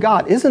 life from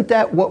God. Isn't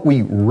that what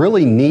we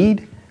really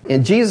need?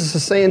 And Jesus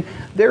is saying,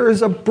 there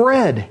is a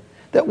bread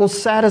that will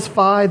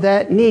satisfy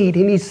that need.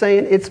 And he's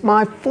saying, it's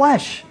my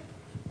flesh,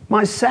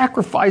 my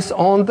sacrifice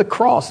on the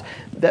cross,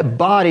 that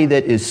body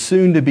that is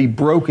soon to be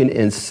broken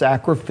in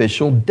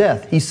sacrificial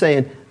death. He's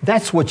saying,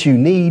 that's what you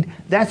need.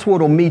 That's what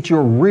will meet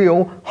your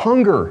real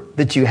hunger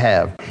that you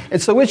have.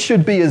 And so it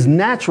should be as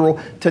natural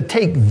to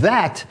take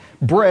that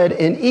bread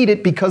and eat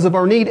it because of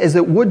our need as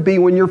it would be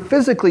when you're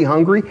physically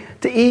hungry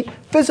to eat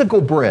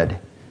physical bread.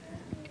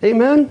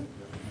 Amen?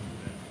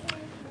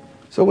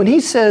 So when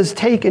he says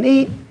take and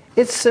eat,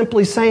 it's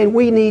simply saying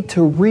we need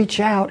to reach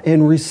out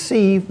and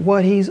receive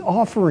what he's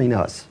offering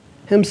us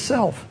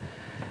himself.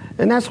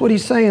 And that's what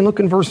he's saying. Look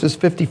in verses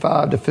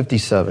 55 to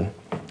 57.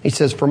 He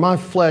says, for my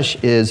flesh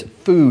is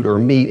food or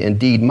meat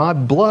indeed. My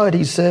blood,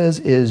 he says,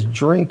 is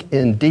drink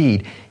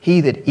indeed.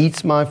 He that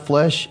eats my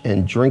flesh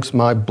and drinks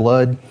my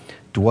blood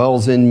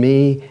dwells in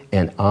me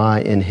and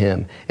I in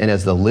him. And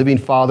as the living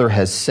Father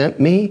has sent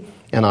me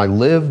and I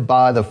live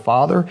by the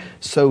Father,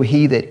 so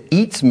he that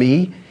eats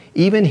me,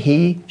 even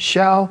he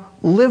shall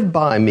live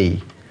by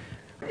me.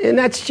 And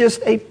that's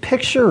just a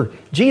picture.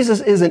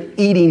 Jesus isn't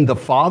eating the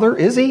Father,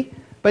 is he?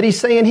 But he's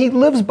saying he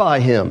lives by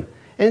him.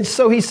 And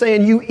so he's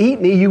saying, you eat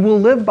me, you will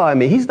live by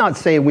me. He's not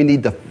saying we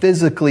need to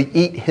physically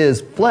eat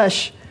his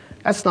flesh.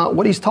 That's not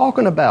what he's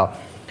talking about.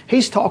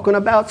 He's talking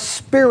about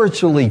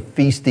spiritually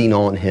feasting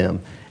on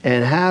him.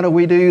 And how do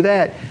we do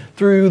that?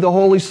 Through the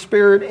Holy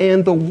Spirit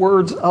and the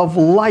words of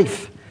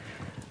life.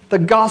 The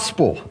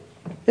gospel,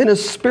 in a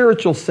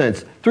spiritual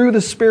sense. Through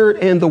the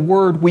Spirit and the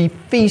Word, we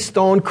feast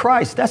on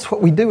Christ. That's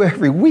what we do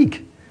every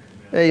week.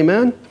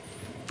 Amen?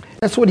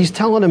 That's what he's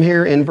telling them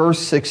here in verse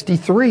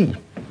 63.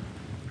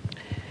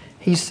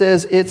 He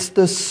says, it's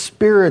the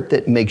Spirit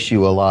that makes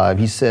you alive.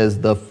 He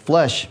says, the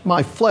flesh,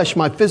 my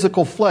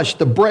physical flesh,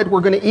 the bread we're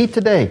going to eat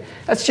today,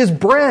 that's just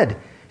bread.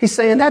 He's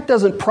saying that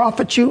doesn't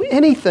profit you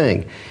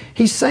anything.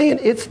 He's saying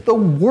it's the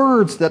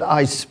words that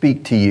I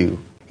speak to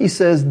you. He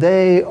says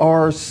they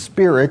are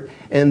spirit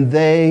and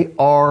they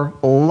are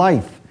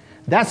life.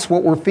 That's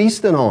what we're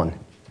feasting on.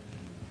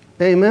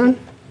 Amen?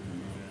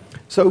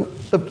 So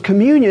the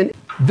communion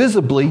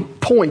visibly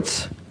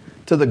points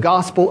to the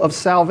gospel of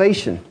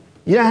salvation.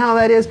 You know how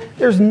that is?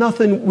 There's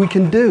nothing we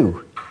can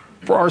do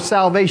for our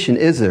salvation,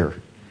 is there?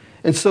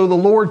 And so the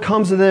Lord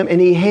comes to them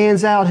and he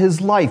hands out his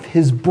life,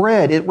 his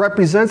bread. It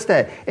represents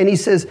that. And he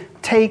says,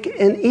 take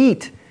and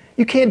eat.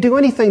 You can't do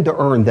anything to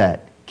earn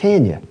that,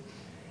 can you?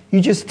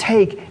 You just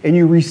take and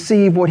you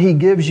receive what he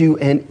gives you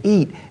and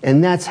eat.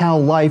 And that's how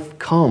life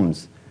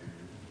comes.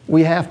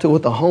 We have to,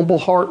 with a humble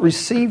heart,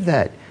 receive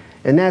that.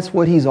 And that's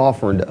what he's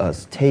offering to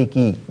us. Take,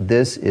 eat.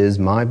 This is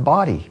my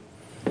body.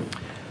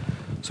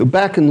 So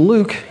back in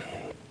Luke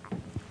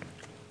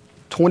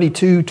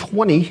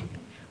 22:20,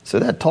 so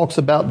that talks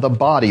about the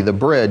body, the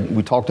bread.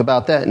 We talked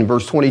about that. In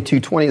verse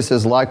 22:20, it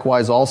says,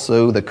 likewise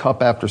also the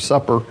cup after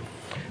supper,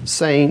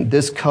 saying,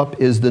 this cup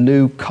is the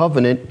new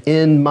covenant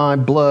in my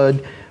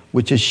blood.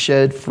 which is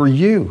shed for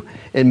you.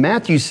 And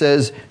Matthew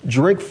says,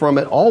 drink from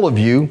it, all of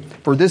you,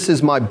 for this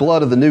is my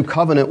blood of the new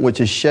covenant, which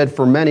is shed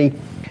for many.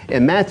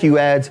 And Matthew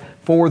adds,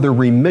 for the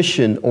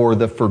remission or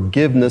the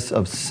forgiveness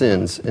of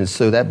sins. And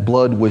so that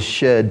blood was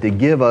shed to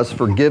give us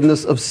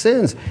forgiveness of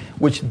sins,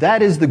 which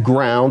that is the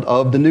ground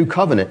of the new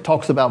covenant. It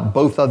talks about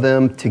both of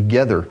them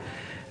together.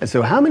 And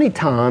so how many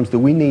times do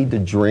we need to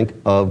drink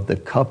of the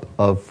cup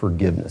of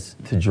forgiveness,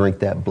 to drink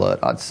that blood?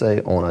 I'd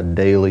say on a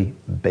daily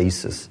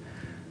basis.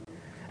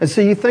 And so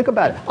you think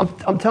about it.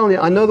 I'm telling you,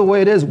 I know the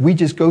way it is. We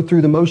just go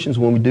through the motions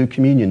when we do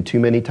communion too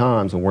many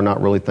times, and we're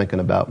not really thinking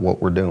about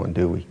what we're doing,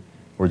 do we?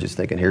 We're just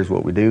thinking, here's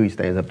what we do. He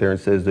stands up there and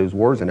says those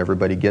words, and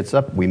everybody gets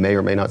up. We may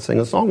or may not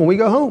sing a song when we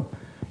go home.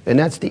 And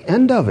that's the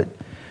end of it.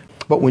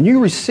 But when you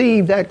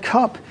receive that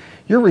cup,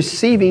 you're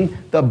receiving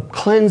the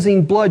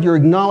cleansing blood. You're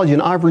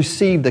acknowledging, I've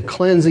received the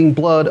cleansing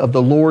blood of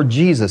the Lord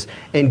Jesus.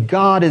 And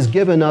God has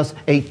given us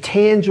a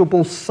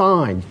tangible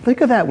sign.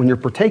 Think of that when you're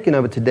partaking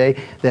of it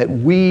today, that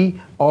we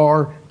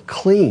are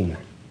clean.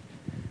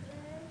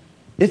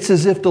 It's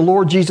as if the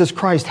Lord Jesus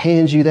Christ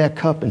hands you that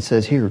cup and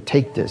says, here,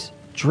 take this,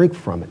 drink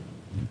from it.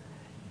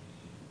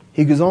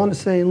 He goes on to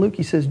say in Luke,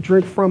 he says,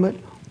 drink from it,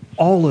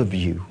 all of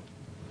you.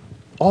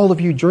 All of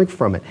you drink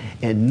from it.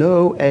 And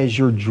know as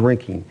you're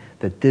drinking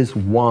that this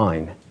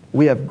wine,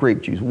 we have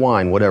grape juice,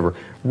 wine, whatever,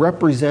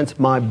 represents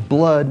my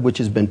blood, which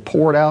has been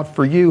poured out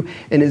for you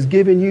and has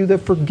given you the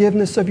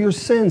forgiveness of your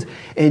sins.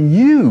 And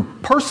you,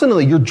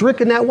 personally, you're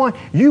drinking that wine.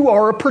 You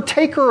are a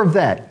partaker of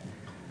that.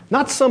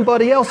 Not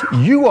somebody else.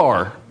 You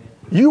are.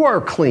 You are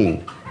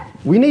clean.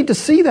 We need to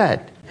see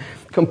that.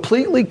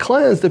 Completely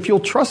cleansed, if you'll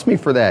trust me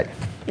for that.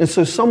 And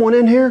so someone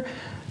in here,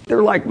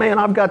 they're like, man,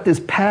 I've got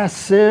this past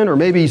sin, or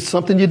maybe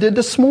something you did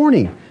this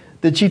morning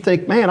that you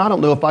think, man, I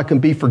don't know if I can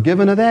be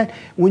forgiven of that.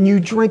 When you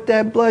drink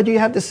that blood, you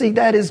have to see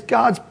that is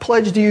God's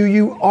pledge to you.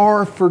 You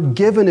are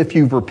forgiven if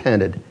you've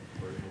repented.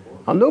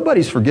 Now,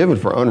 nobody's forgiven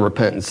for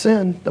unrepentant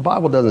sin. The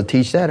Bible doesn't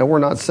teach that, and we're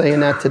not saying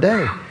that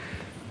today.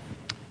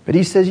 But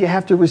he says you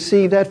have to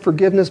receive that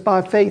forgiveness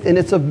by faith, and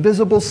it's a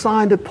visible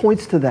sign that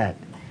points to that.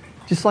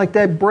 Just like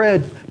that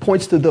bread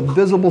points to the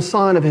visible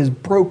sign of his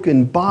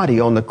broken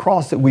body on the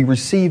cross that we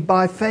receive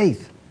by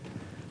faith.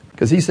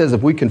 Because he says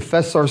if we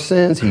confess our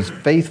sins, he's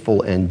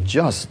faithful and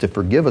just to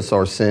forgive us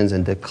our sins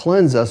and to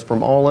cleanse us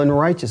from all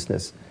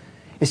unrighteousness.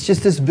 It's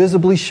just this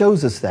visibly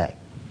shows us that.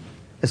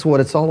 That's what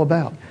it's all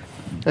about.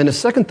 And the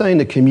second thing,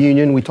 the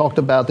communion, we talked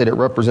about that it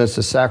represents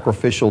the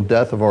sacrificial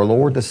death of our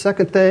Lord. The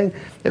second thing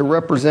it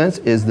represents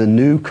is the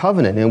new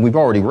covenant. And we've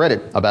already read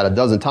it about a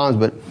dozen times,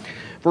 but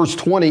verse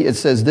 20, it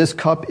says, this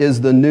cup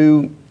is the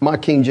new, my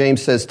King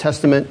James says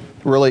testament,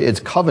 really it's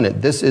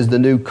covenant. This is the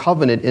new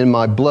covenant in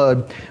my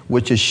blood,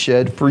 which is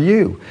shed for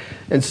you.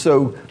 And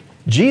so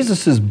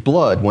Jesus'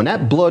 blood, when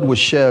that blood was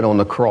shed on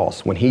the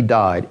cross, when he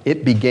died,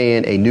 it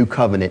began a new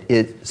covenant.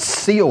 It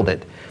sealed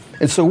it.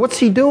 And so what's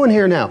he doing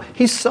here now?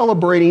 He's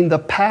celebrating the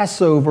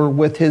Passover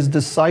with his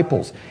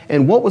disciples.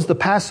 And what was the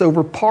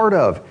Passover part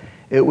of?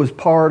 It was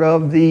part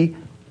of the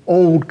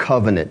old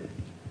covenant.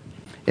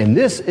 And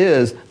this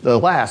is the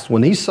last,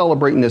 when he's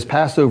celebrating this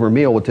Passover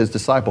meal with his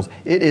disciples,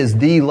 it is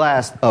the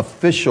last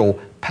official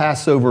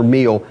Passover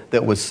meal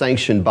that was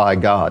sanctioned by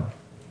God.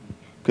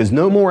 Because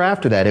no more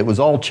after that, it was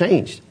all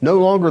changed. No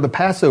longer the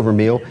Passover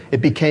meal, it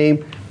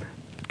became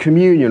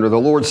communion or the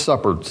Lord's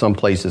Supper, some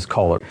places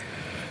call it.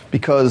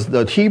 Because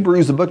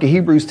the book of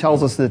Hebrews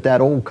tells us that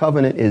that old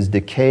covenant is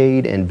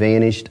decayed and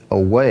vanished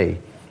away.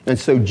 And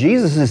so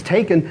Jesus has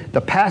taken the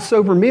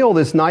Passover meal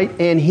this night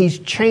and he's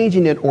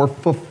changing it or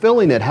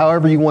fulfilling it,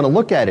 however you want to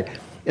look at it.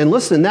 And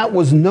listen, that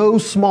was no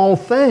small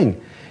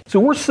thing. So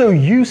we're so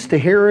used to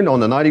hearing on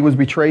the night he was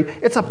betrayed,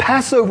 it's a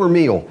Passover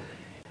meal.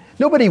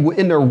 Nobody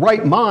in their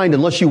right mind,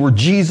 unless you were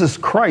Jesus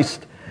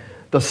Christ,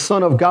 the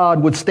Son of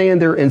God, would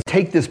stand there and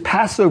take this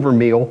Passover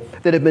meal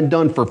that had been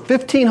done for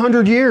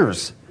 1,500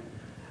 years.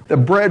 The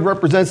bread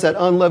represents that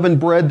unleavened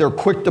bread, their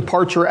quick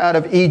departure out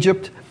of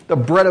Egypt, the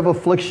bread of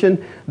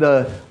affliction,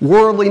 the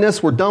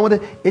worldliness, we're done with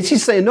it. And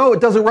she's saying, no, it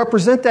doesn't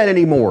represent that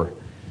anymore.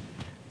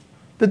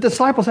 The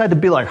disciples had to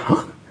be like,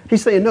 huh?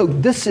 He's saying, no,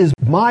 this is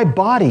my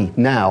body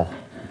now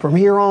from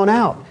here on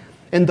out.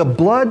 And the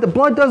blood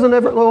doesn't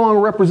ever no longer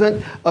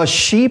represent a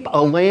sheep,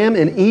 a lamb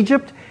in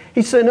Egypt.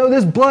 He said, no,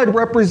 this blood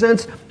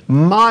represents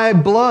my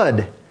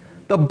blood,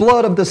 the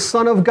blood of the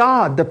Son of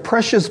God, the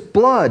precious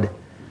blood.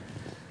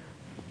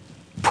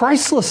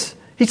 Priceless.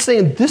 He's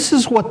saying this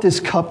is what this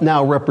cup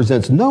now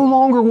represents, no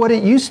longer what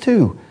it used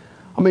to.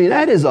 I mean,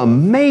 that is a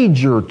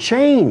major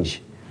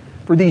change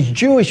for these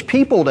Jewish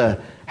people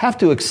to have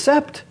to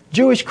accept,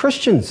 Jewish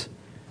Christians.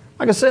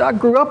 Like I said, I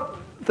grew up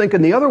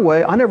thinking the other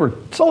way. I never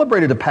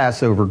celebrated a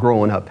Passover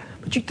growing up.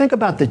 But you think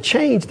about the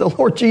change the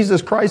Lord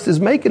Jesus Christ is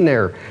making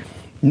there.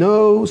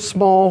 No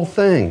small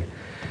thing.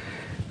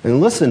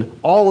 And listen,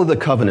 all of the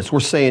covenants, we're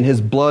saying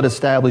his blood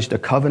established a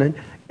covenant.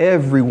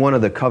 Every one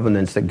of the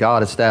covenants that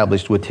God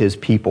established with his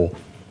people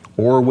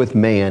or with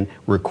man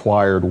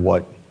required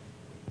what?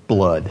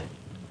 Blood.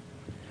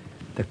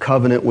 The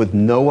covenant with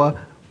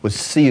Noah was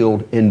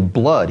sealed in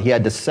blood. He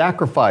had to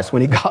sacrifice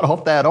when he got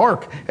off that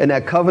ark. And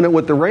that covenant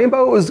with the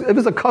rainbow, it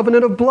was a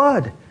covenant of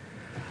blood.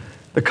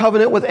 The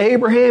covenant with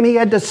Abraham, he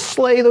had to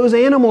slay those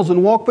animals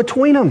and walk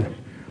between them.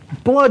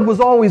 Blood was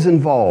always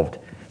involved.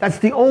 That's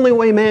the only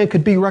way man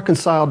could be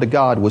reconciled to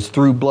God, was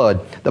through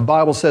blood. The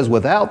Bible says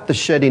without the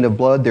shedding of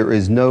blood, there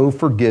is no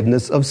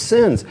forgiveness of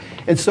sins.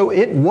 And so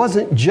it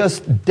wasn't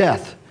just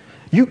death.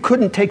 You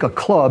couldn't take a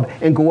club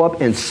and go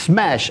up and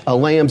smash a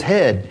lamb's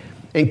head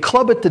and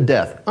club it to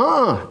death.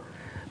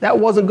 That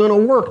wasn't going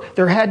to work.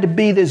 There had to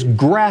be this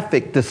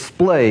graphic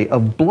display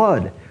of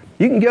blood.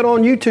 You can get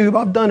on YouTube,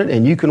 I've done it,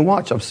 and you can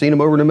watch. I've seen them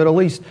over in the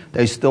Middle East.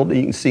 You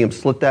can see them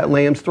slit that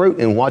lamb's throat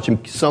and watch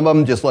them. Some of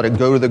them just let it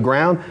go to the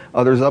ground.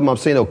 Others of them, I've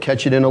seen they'll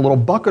catch it in a little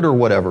bucket or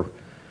whatever.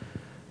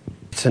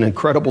 It's an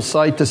incredible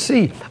sight to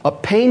see. A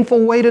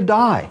painful way to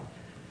die.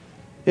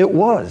 It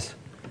was.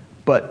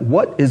 But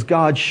what is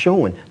God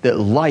showing? That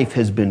life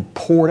has been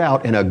poured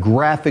out in a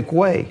graphic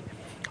way.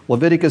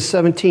 Leviticus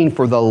 17,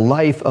 for the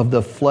life of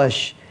the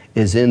flesh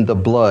is in the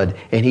blood.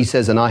 And he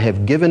says, and I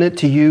have given it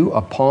to you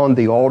upon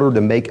the altar to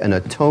make an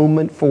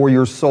atonement for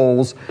your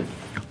souls.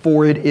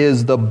 For it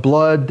is the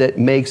blood that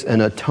makes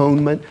an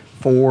atonement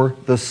for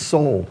the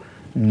soul.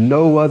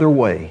 No other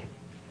way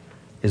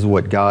is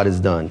what God has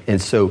done.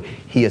 And so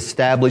he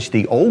established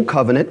the old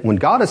covenant. When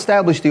God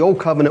established the old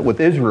covenant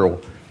with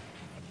Israel,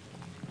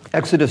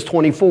 Exodus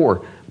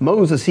 24,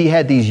 Moses, he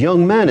had these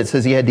young men. It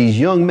says he had these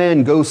young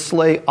men go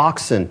slay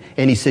oxen.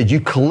 And he said, you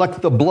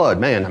collect the blood.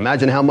 Man,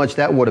 imagine how much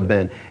that would have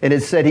been. And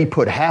it said he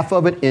put half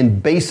of it in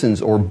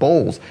basins or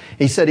bowls.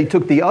 He said he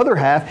took the other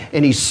half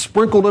and he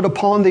sprinkled it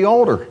upon the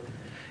altar.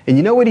 And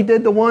you know what he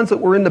did, the ones that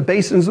were in the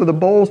basins or the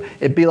bowls?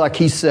 It'd be like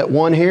he set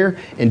one here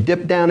and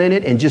dipped down in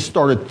it and just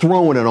started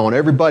throwing it on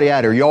everybody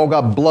out there. You all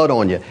got blood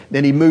on you.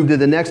 Then he moved to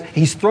the next.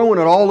 He's throwing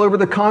it all over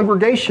the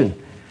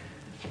congregation,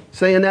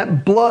 saying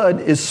that blood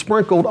is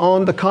sprinkled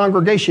on the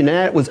congregation. And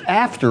that was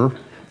after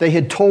they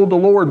had told the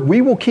Lord,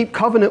 we will keep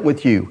covenant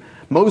with you.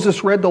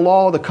 Moses read the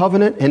law of the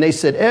covenant, and they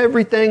said,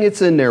 everything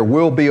that's in there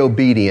will be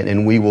obedient,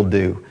 and we will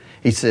do.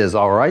 He says,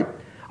 all right,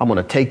 I'm going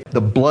to take the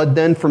blood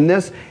then from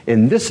this,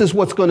 and this is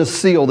what's going to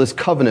seal this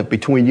covenant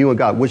between you and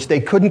God, which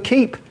they couldn't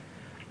keep.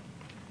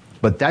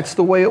 But that's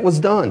the way it was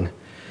done.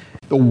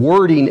 The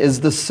wording is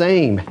the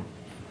same.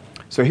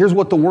 So here's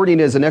what the wording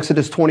is. In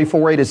Exodus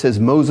 24:8, it says,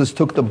 Moses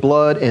took the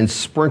blood and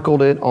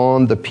sprinkled it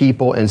on the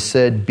people and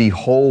said,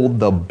 behold,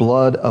 the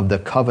blood of the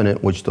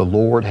covenant which the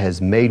Lord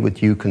has made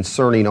with you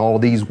concerning all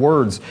these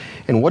words.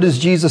 And what does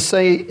Jesus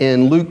say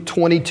in Luke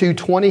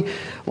 22:20?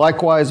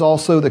 Likewise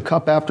also the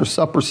cup after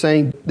supper,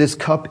 saying, this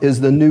cup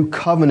is the new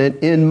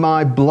covenant in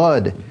my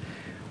blood,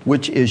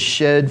 which is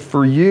shed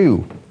for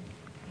you.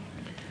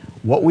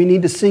 What we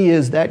need to see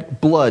is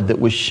that blood that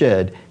was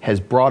shed has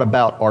brought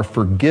about our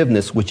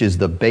forgiveness, which is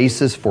the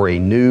basis for a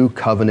new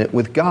covenant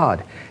with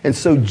God. And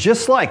so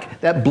just like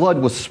that blood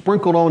was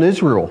sprinkled on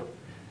Israel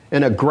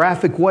in a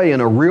graphic way, in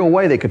a real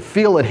way, they could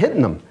feel it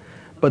hitting them.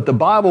 But the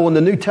Bible in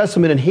the New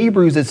Testament in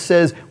Hebrews, it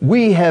says,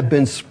 we have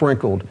been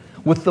sprinkled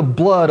with the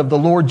blood of the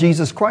Lord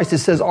Jesus Christ. It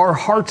says our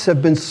hearts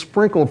have been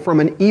sprinkled from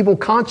an evil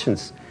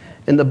conscience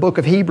in the book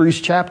of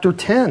Hebrews chapter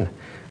 10.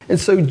 And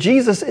so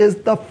Jesus is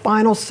the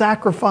final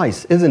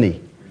sacrifice, isn't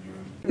he?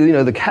 You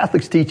know, the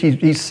Catholics teach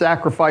he's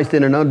sacrificed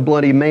in an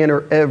unbloody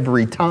manner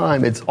every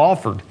time it's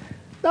offered.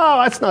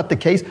 No, that's not the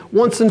case.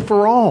 Once and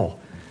for all,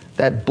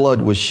 that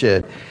blood was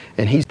shed.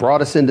 And he's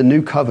brought us into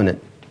new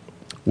covenant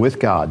with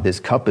God. This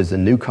cup is a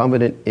new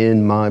covenant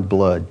in my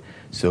blood.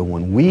 So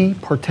when we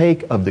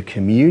partake of the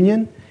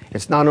communion,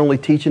 it's not only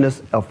teaching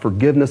us of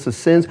forgiveness of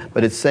sins,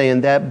 but it's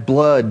saying that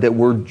blood that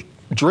we're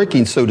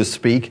drinking, so to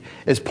speak,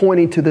 is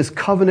pointing to this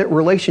covenant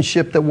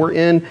relationship that we're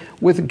in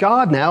with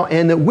God now,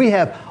 and that we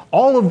have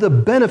all of the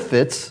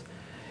benefits.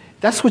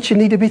 That's what you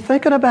need to be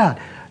thinking about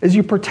as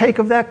you partake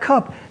of that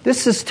cup.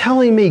 This is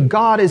telling me,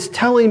 God is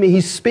telling me,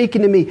 he's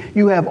speaking to me,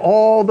 you have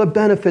all the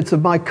benefits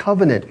of my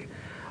covenant,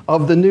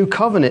 of the new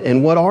covenant.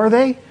 And what are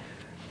they?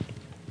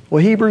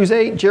 Well, Hebrews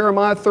 8,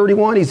 Jeremiah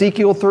 31,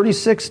 Ezekiel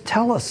 36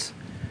 tell us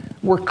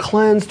we're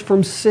cleansed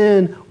from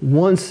sin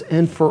once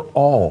and for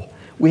all.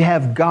 We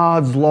have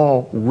God's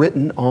law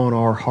written on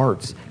our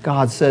hearts.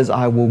 God says,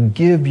 I will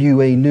give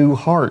you a new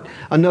heart.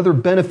 Another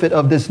benefit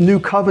of this new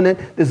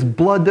covenant, this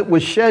blood that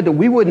was shed that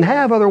we wouldn't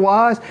have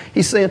otherwise,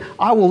 he's saying,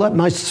 I will let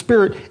my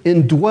spirit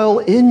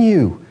indwell in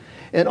you.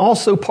 And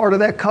also part of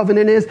that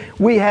covenant is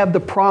we have the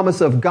promise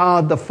of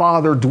God the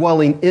Father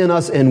dwelling in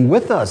us and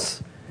with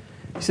us.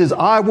 He says,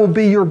 I will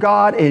be your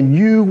God and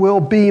you will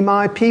be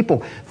my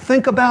people.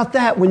 Think about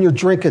that when you're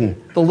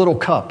drinking the little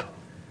cup.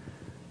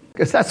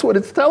 Because that's what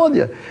it's telling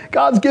you.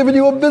 God's given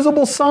you a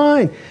visible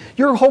sign.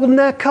 You're holding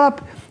that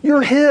cup.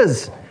 You're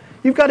his.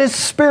 You've got his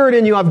spirit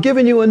in you. I've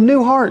given you a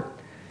new heart.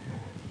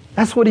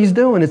 That's what he's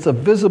doing. It's a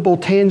visible,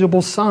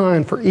 tangible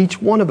sign for each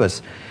one of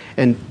us.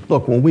 And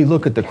look, when we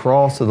look at the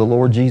cross of the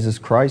Lord Jesus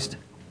Christ,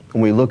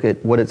 when we look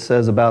at what it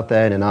says about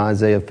that in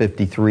Isaiah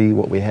 53,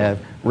 what we have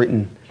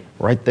written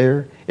right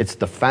there, it's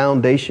the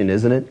foundation,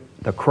 isn't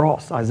it? The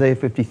cross, Isaiah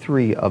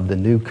 53, of the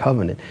new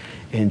covenant.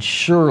 And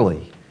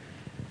surely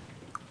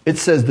It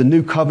says the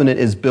new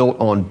covenant is built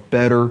on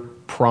better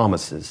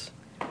promises.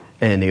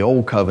 And the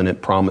old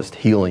covenant promised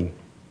healing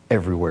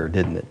everywhere,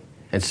 didn't it?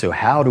 And so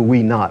how do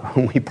we not,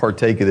 when we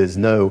partake of this,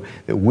 know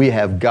that we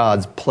have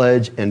God's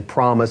pledge and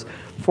promise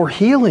for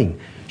healing?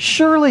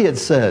 Surely, it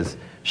says,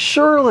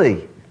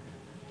 surely.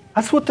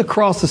 That's what the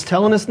cross is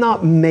telling us,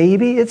 not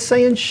maybe. It's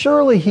saying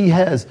surely He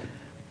has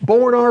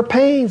borne our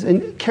pains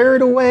and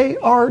carried away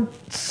our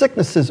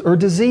sicknesses or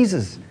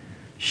diseases.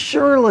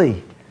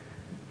 Surely.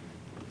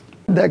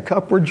 That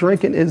cup we're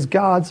drinking is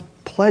God's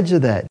pledge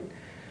of that.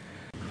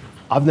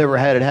 I've never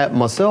had it happen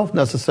myself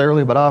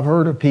necessarily, but I've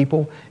heard of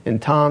people in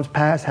times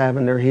past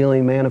having their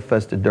healing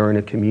manifested during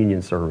a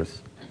communion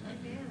service.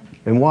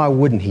 And why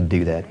wouldn't He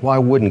do that? Why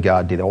wouldn't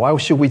God do that? Why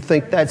should we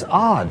think that's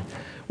odd?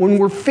 When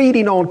we're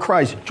feeding on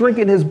Christ,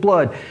 drinking His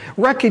blood,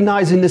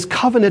 recognizing this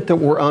covenant that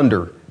we're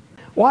under,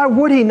 why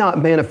would He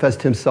not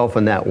manifest Himself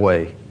in that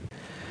way?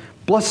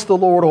 Bless the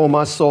Lord, O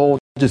my soul.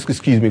 Just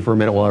excuse me for a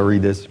minute while I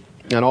read this.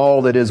 And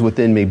all that is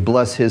within me,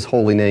 bless His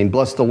holy name.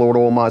 Bless the Lord,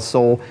 O my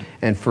soul,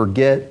 and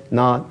forget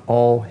not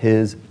all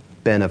His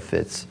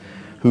benefits,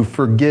 who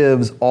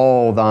forgives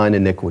all thine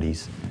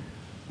iniquities.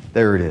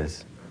 There it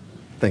is.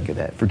 Think of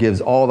that. Forgives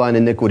all thine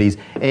iniquities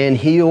and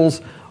heals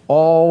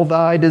all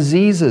thy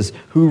diseases,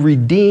 who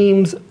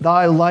redeems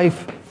thy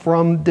life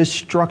from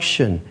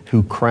destruction,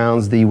 who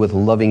crowns thee with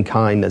loving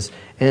kindness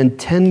and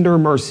tender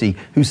mercy,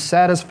 who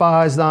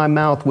satisfies thy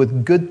mouth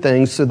with good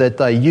things, so that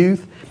thy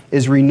youth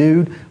is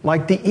renewed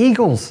like the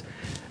eagles.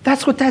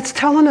 That's what that's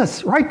telling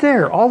us right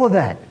there, all of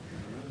that.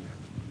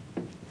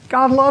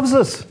 God loves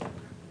us.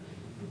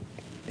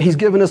 He's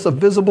given us a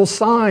visible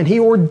sign. He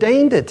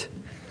ordained it.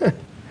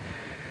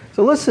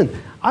 So listen,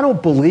 I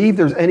don't believe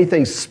there's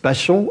anything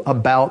special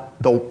about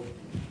the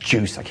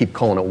juice. I keep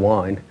calling it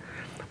wine.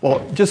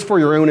 Well, just for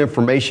your own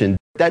information,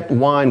 that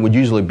wine would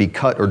usually be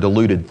cut or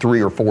diluted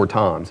 3 or 4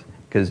 times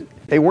because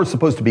they weren't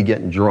supposed to be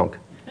getting drunk.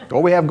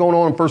 What we have going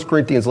on in 1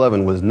 Corinthians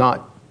 11 was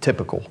not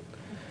typical,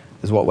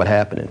 is what would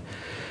happen.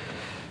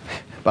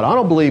 But I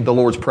don't believe the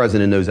Lord's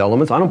present in those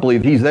elements. I don't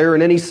believe He's there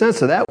in any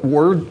sense of that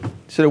word.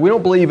 So we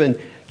don't believe in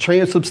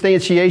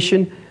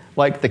transubstantiation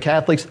like the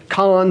Catholics.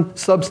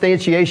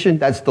 Consubstantiation,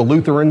 that's the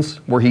Lutherans,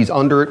 where He's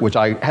under it, which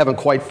I haven't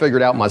quite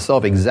figured out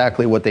myself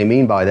exactly what they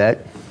mean by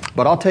that.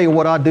 But I'll tell you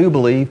what I do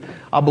believe.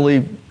 I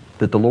believe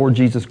that the Lord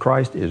Jesus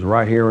Christ is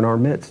right here in our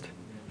midst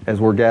as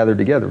we're gathered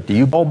together. Do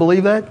you all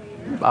believe that?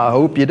 I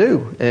hope you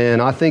do.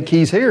 And I think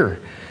He's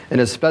here in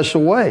a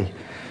special way.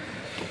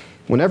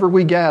 Whenever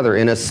we gather,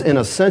 in a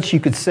sense, you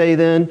could say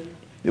then,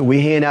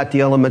 we hand out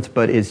the elements,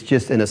 but it's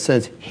just in a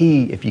sense,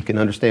 He, if you can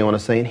understand what I'm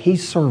saying,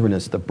 He's serving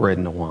us the bread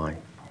and the wine.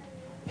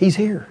 He's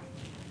here.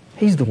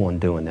 He's the one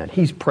doing that.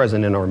 He's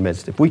present in our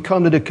midst. If we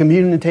come to the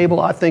communion table,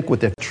 I think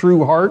with a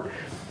true heart,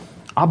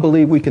 I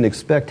believe we can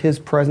expect His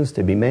presence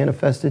to be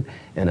manifested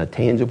in a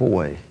tangible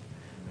way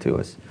to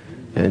us.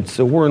 And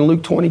so we're in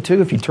Luke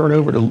 22. If you turn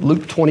over to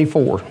Luke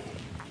 24.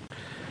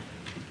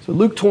 So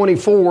Luke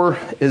 24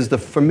 is the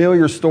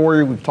familiar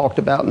story we've talked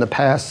about in the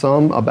past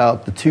some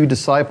about the 2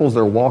 disciples.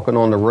 They're walking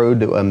on the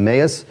road to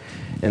Emmaus,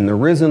 and the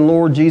risen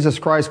Lord Jesus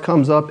Christ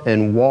comes up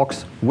and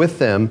walks with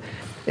them.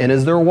 And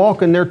as they're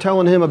walking, they're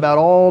telling Him about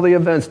all the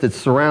events that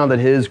surrounded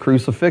His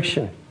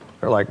crucifixion.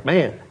 They're like,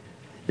 man,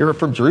 you're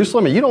from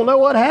Jerusalem and you don't know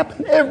what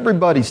happened?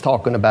 Everybody's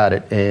talking about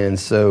it. And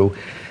so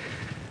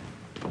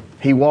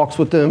He walks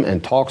with them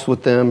and talks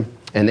with them,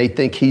 and they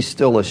think He's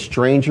still a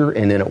stranger.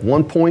 And then at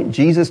one point,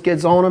 Jesus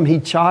gets on them. He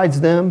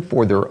chides them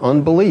for their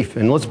unbelief.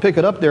 And let's pick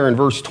it up there in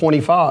verse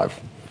 25.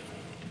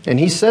 And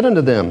He said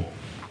unto them,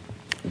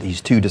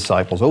 these 2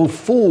 disciples, O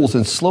fools,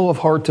 and slow of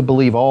heart to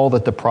believe all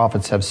that the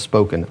prophets have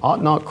spoken.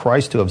 Ought not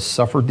Christ to have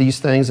suffered these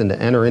things and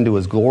to enter into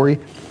His glory?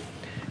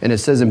 And it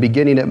says, in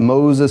beginning at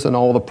Moses and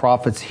all the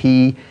prophets,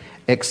 He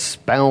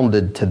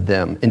expounded to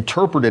them,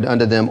 interpreted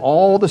unto them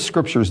all the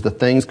scriptures, the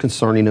things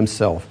concerning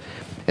Himself.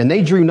 And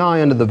they drew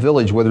nigh unto the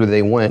village whither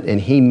they went, and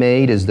He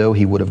made as though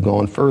He would have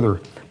gone further.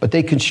 But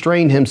they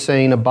constrained Him,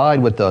 saying,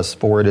 Abide with us,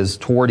 for it is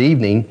toward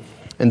evening,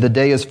 and the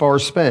day is far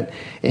spent.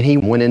 And He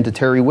went in to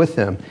tarry with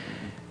them.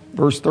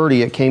 Verse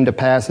 30, it came to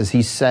pass as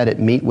He sat at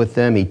meat with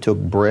them, He took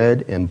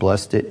bread and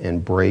blessed it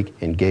and brake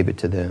and gave it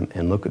to them.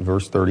 And look at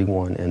verse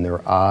 31, and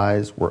their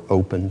eyes were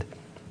opened,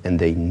 and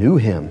they knew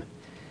Him.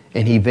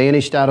 And He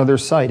vanished out of their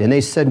sight. And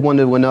they said one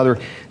to another,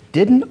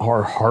 Didn't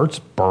our hearts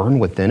burn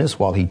within us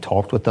while He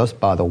talked with us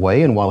by the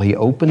way, and while He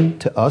opened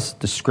to us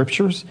the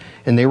Scriptures?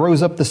 And they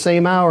rose up the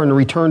same hour and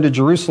returned to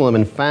Jerusalem,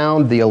 and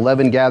found the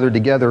 11 gathered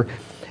together,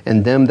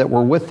 and them that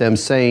were with them,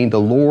 saying, The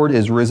Lord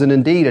is risen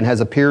indeed, and has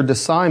appeared to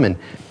Simon.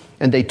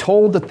 And they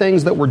told the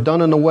things that were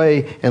done in the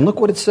way. And look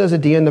what it says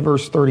at the end of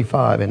verse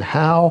 35. And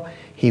how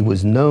He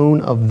was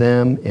known of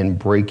them in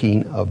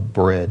breaking of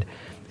bread.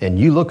 And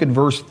you look at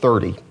verse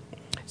 30. It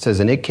says,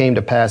 And it came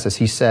to pass as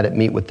He sat at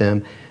meat with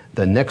them.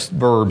 The next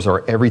verbs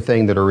are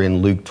everything that are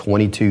in Luke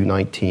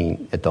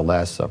 22:19 at the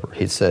Last Supper.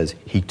 It says,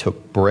 He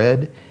took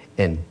bread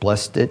and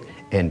blessed it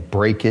and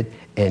brake it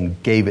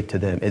and gave it to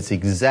them. It's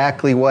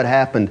exactly what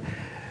happened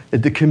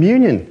at the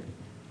communion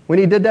When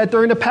he did that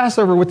during the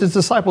Passover with his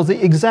disciples,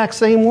 the exact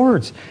same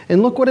words.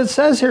 And look what it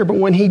says here. But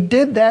when he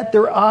did that,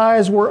 their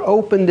eyes were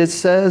opened, it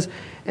says,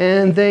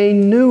 and they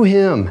knew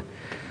him.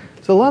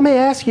 So let me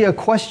ask you a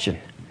question.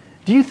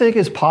 Do you think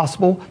it's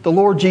possible the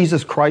Lord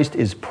Jesus Christ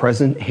is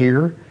present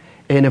here?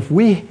 And if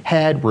we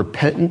had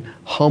repentant,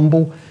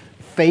 humble,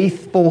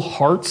 faithful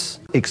hearts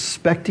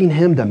expecting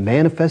him to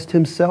manifest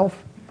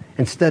himself,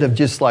 instead of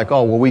just like,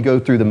 oh, well, we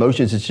go through the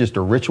motions, it's just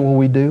a ritual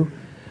we do,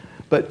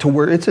 but to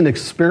where it's an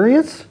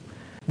experience,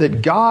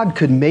 that God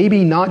could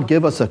maybe not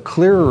give us a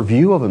clearer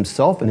view of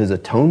himself and his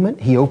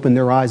atonement. He opened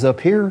their eyes up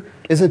here.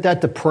 Isn't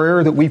that the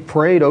prayer that we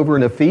prayed over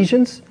in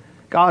Ephesians?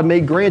 God may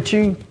grant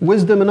you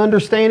wisdom and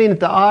understanding, that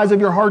the eyes of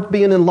your heart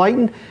being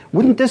enlightened.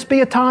 Wouldn't this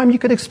be a time you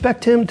could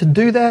expect him to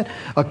do that?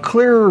 A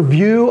clearer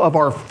view of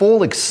our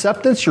full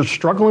acceptance. You're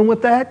struggling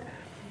with that.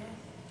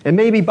 And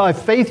maybe by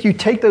faith you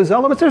take those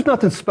elements. There's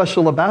nothing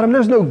special about them.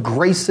 There's no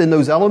grace in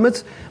those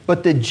elements.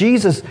 But that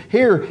Jesus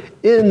here,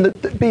 in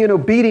being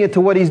obedient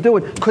to what he's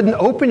doing, couldn't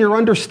open your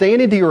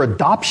understanding to your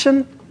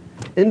adoption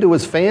into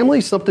his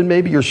family, something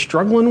maybe you're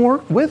struggling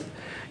with,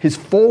 his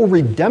full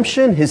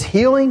redemption, his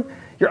healing.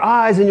 Your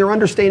eyes and your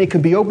understanding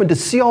could be open to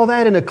see all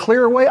that in a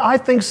clearer way. I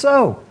think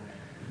so.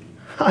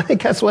 I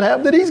think that's what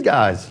happened to these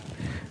guys.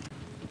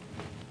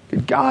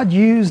 Did God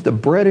use the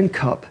bread and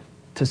cup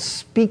to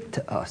speak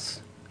to us?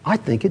 I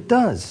think it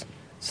does.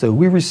 So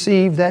we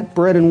receive that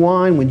bread and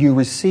wine. When you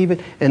receive it,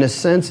 in a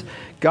sense,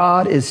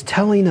 God is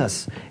telling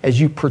us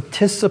as you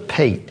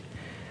participate,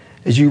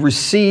 as you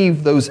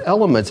receive those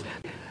elements,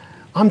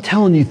 I'm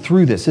telling you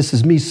through this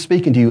is me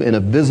speaking to you in a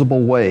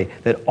visible way,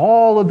 that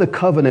all of the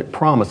covenant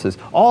promises,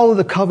 all of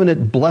the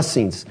covenant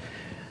blessings,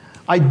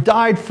 I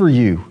died for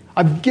you.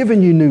 I've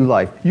given you new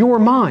life. You're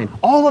mine.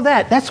 All of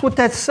that, that's what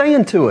that's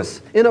saying to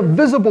us in a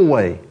visible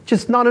way,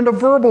 just not in a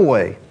verbal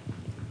way.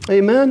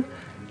 Amen?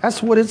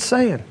 That's what it's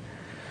saying.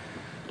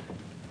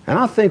 And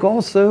I think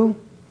also,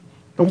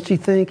 don't you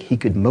think he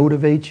could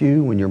motivate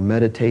you when you're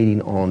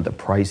meditating on the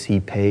price he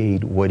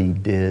paid, what he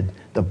did,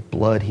 the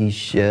blood he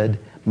shed,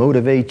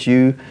 motivate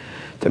you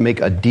to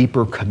make a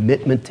deeper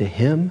commitment to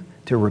him,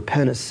 to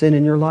repent of sin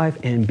in your life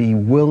and be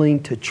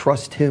willing to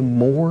trust him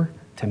more,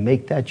 to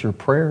make that your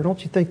prayer?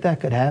 Don't you think that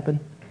could happen?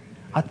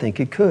 I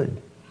think it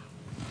could.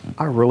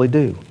 I really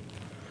do.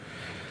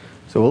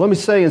 So let me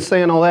say, in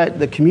saying all that,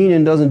 the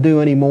communion doesn't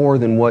do any more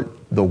than what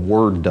the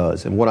Word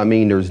does. And what I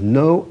mean, there's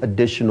no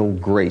additional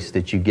grace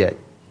that you get.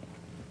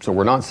 So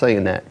we're not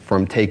saying that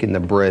from taking the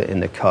bread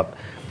and the cup.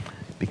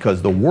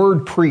 Because the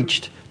Word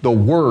preached, the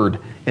Word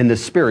and the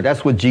Spirit,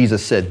 that's what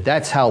Jesus said.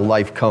 That's how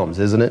life comes,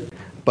 isn't it?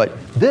 But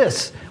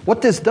this,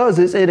 what this does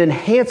is it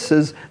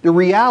enhances the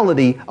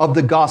reality of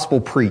the gospel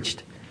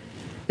preached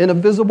in a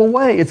visible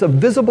way. It's a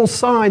visible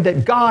sign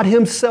that God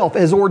himself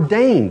has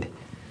ordained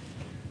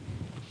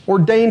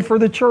for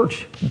the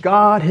church.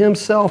 God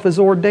himself has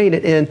ordained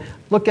it. And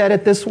look at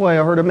it this way.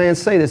 I heard a man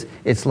say this.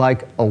 It's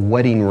like a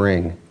wedding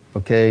ring,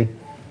 okay?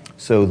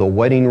 So the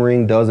wedding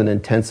ring doesn't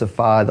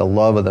intensify the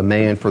love of the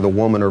man for the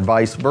woman or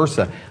vice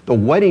versa. The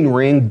wedding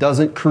ring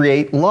doesn't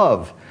create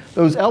love.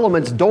 Those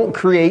elements don't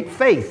create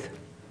faith.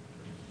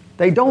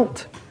 They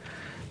don't.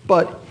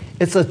 But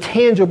it's a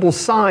tangible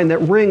sign. That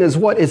ring is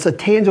what? It's a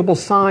tangible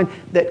sign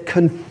that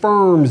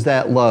confirms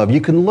that love.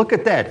 You can look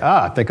at that.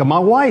 I think of my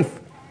wife.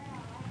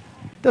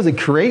 It doesn't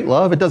create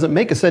love. It doesn't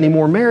make us any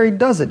more married,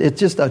 does it? It's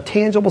just a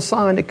tangible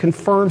sign that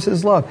confirms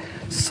his love.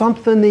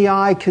 Something the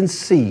eye can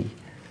see.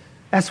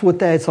 That's what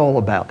that's all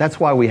about. That's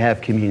why we have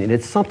communion.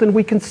 It's something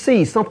we can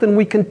see, something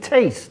we can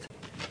taste.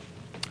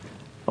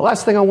 The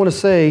last thing I want to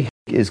say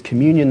is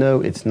communion,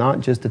 though, it's not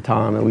just a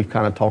time, and we've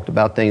kind of talked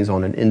about things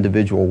on an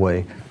individual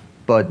way,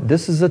 but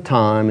this is a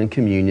time in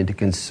communion to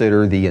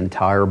consider the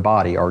entire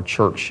body, our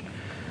church.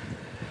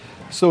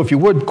 So if you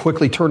would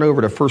quickly turn over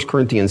to 1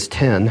 Corinthians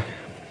 10.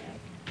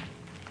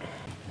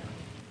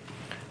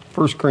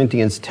 1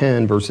 Corinthians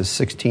 10, verses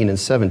 16 and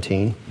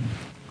 17.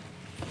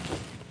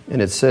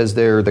 And it says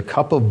there, the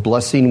cup of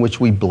blessing which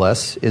we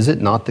bless, is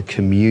it not the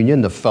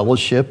communion, the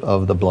fellowship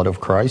of the blood of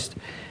Christ?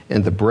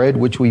 And the bread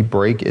which we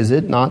break, is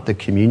it not the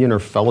communion or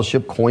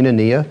fellowship,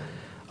 koinonia,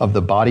 of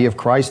the body of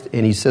Christ?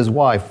 And he says,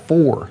 why?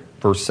 For,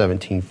 verse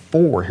 17,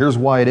 for. Here's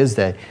why it is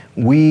that.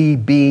 We,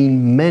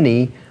 being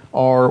many,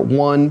 are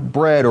one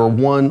bread or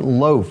one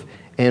loaf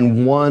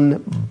and one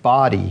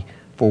body,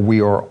 for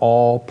we are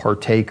all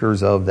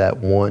partakers of that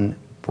one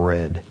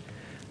bread.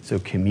 So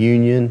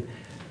communion,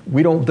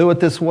 we don't do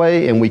it this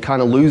way and we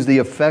kind of lose the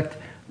effect.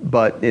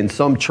 But in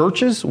some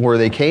churches where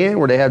they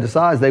have the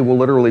size, they will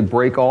literally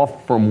break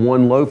off from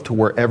one loaf to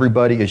where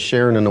everybody is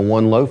sharing in the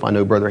one loaf. I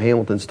know Brother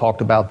Hamilton's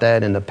talked about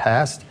that in the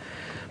past.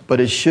 But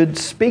it should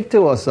speak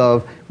to us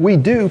of, we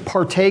do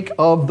partake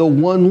of the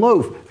one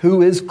loaf,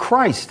 who is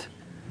Christ,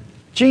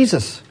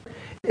 Jesus.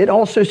 It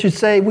also should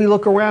say, we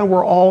look around,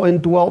 we're all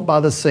indwelt by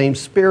the same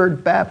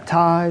Spirit,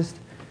 baptized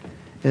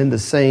in the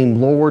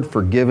same Lord,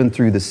 forgiven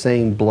through the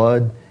same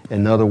blood.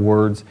 In other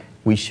words,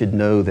 we should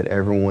know that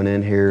everyone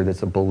in here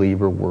that's a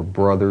believer, we're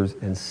brothers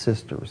and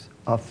sisters,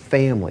 a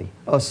family,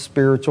 a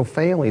spiritual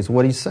family is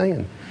what he's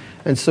saying.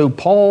 And so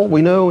Paul,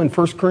 we know in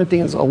 1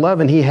 Corinthians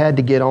 11, he had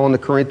to get on the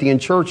Corinthian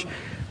church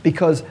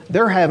because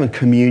they're having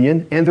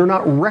communion and they're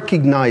not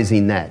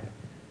recognizing that.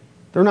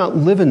 They're not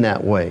living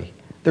that way.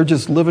 They're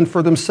just living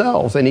for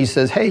themselves. And he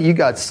says, hey, you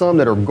got some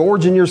that are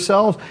gorging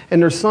yourselves,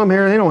 and there's some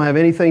here, they don't have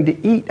anything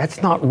to eat.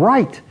 That's not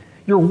right.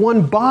 You're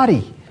one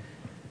body.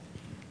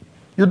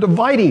 You're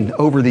dividing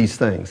over these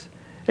things.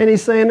 And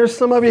he's saying there's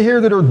some of you here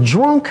that are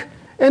drunk,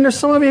 and there's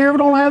some of you here that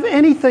don't have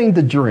anything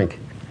to drink.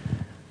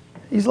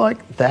 He's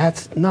like,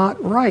 that's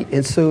not right.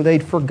 And so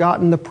they'd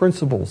forgotten the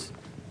principles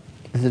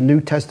the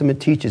New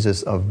Testament teaches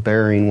us of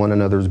bearing one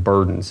another's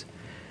burdens,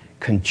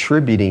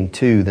 contributing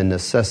to the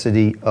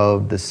necessity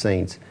of the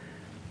saints,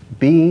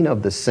 being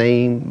of the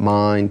same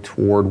mind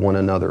toward one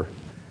another,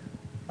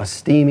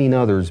 esteeming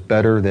others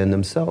better than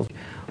themselves,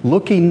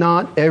 looking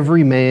not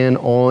every man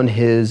on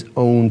his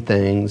own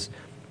things,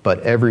 but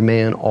every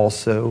man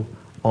also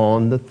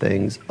on the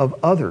things of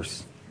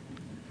others.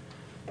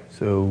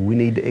 So we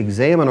need to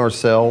examine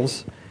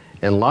ourselves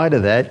in light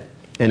of that,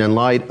 and in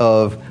light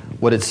of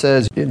what it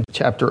says in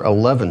chapter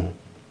 11.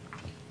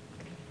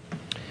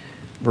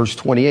 Verse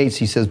 28,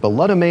 he says, but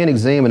let a man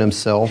examine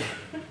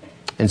himself,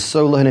 and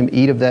so let him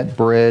eat of that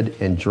bread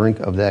and drink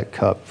of that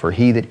cup. For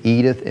he that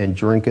eateth and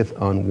drinketh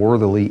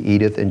unworthily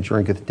eateth and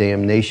drinketh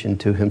damnation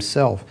to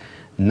himself,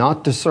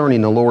 not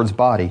discerning the Lord's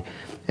body.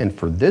 And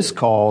for this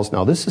cause,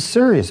 now this is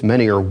serious,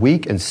 many are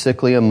weak and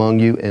sickly among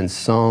you, and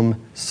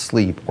some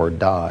sleep or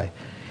die.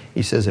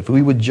 He says, if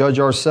we would judge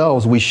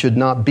ourselves, we should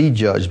not be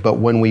judged. But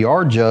when we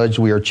are judged,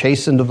 we are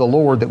chastened of the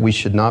Lord, that we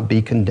should not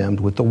be condemned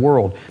with the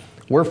world.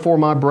 Wherefore,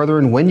 my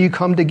brethren, when you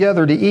come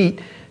together to eat,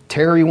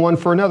 tarry one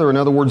for another. In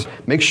other words,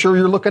 make sure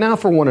you're looking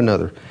out for one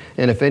another.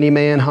 And if any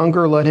man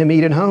hunger, let him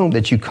eat at home,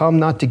 that you come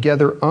not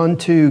together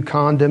unto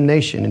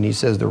condemnation. And he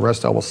says, the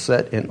rest I will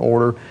set in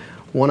order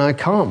when I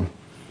come.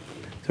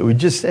 So we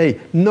just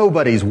say,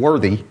 nobody's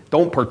worthy.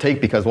 Don't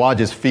partake because, well, I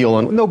just feel,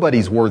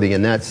 nobody's worthy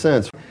in that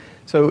sense.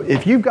 So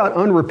if you've got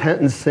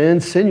unrepentant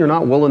sin you're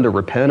not willing to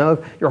repent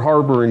of, you're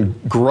harboring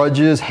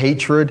grudges,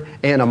 hatred,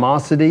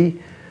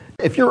 animosity.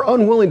 If you're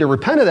unwilling to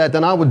repent of that,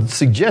 then I would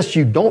suggest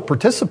you don't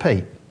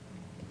participate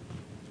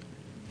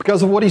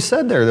because of what he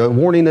said there, the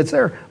warning that's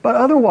there. But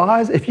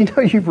otherwise, if you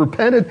know you've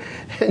repented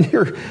and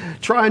you're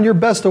trying your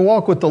best to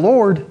walk with the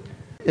Lord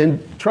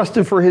and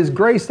trusting for his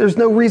grace, there's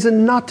no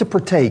reason not to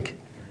partake.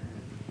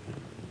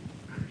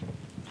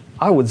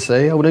 I would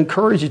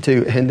encourage you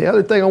to. And the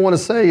other thing I want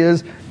to say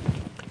is,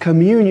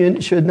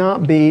 communion should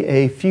not be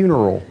a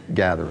funeral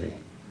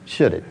gathering,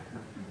 should it?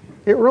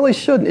 It really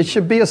shouldn't. It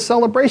should be a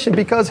celebration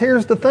because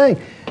here's the thing.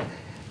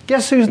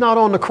 Guess who's not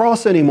on the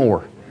cross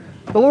anymore?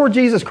 The Lord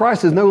Jesus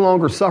Christ is no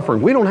longer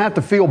suffering. We don't have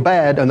to feel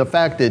bad on the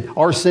fact that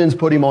our sins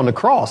put him on the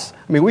cross.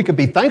 I mean, we could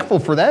be thankful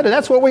for that, and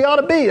that's what we ought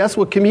to be. That's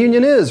what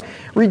communion is.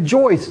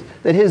 Rejoice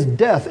that his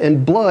death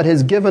and blood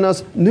has given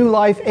us new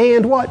life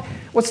and what?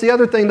 What's the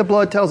other thing the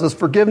blood tells us?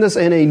 Forgiveness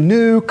and a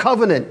new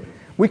covenant.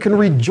 We can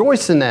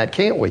rejoice in that,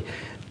 can't we?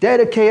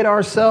 Dedicate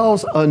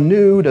ourselves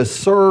anew to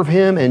serve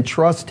him and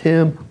trust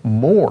him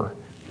more.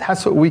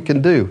 That's what we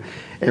can do.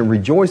 And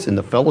rejoice in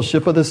the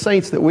fellowship of the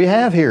saints that we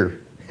have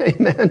here.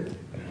 Amen.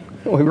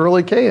 We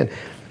really can.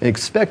 And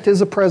expect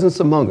his presence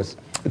among us.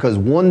 Because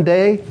one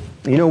day,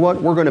 you know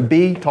what? We're going to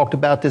be, talked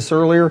about this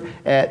earlier,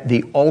 at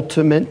the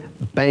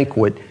ultimate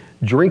banquet,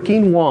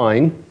 drinking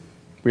wine.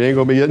 We ain't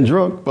going to be getting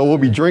drunk, but we'll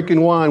be drinking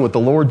wine with the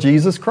Lord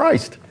Jesus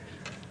Christ.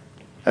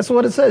 That's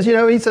what it says. You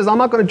know, he says, I'm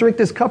not going to drink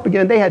this cup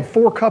again. They had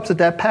 4 cups at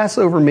that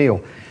Passover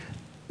meal.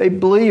 They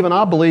believe, and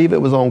I believe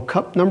it was on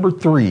cup number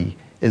 3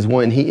 is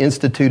when he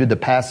instituted the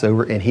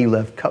Passover, and he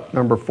left cup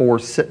number 4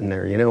 sitting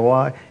there. You know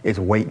why? It's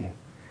waiting.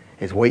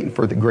 It's waiting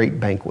for the great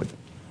banquet.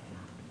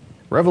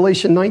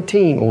 Revelation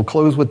 19, we'll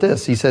close with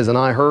this. He says, and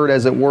I heard,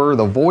 as it were,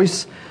 the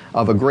voice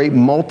of a great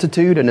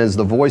multitude, and as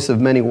the voice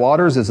of many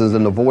waters, as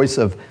in the voice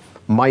of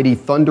mighty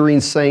thundering,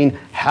 saying,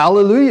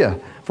 Hallelujah!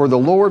 For the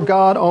Lord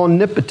God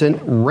omnipotent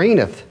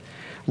reigneth.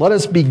 Let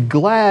us be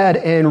glad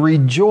and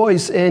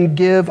rejoice and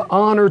give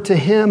honor to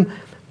him.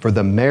 For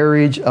the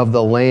marriage of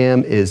the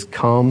Lamb is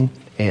come,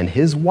 and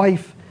his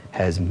wife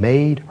has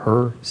made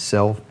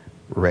herself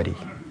ready.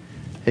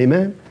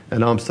 Amen?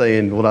 And I'm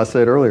saying what I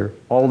said earlier.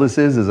 All this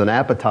is an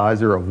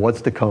appetizer of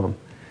what's to come.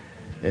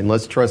 And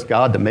let's trust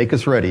God to make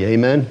us ready.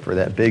 Amen? For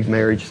that big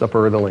marriage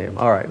supper of the Lamb.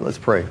 All right, let's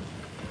pray.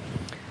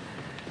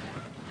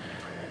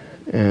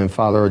 And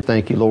Father,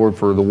 thank you, Lord,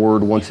 for the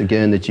word once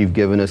again that you've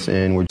given us.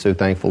 And we're so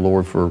thankful,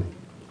 Lord, for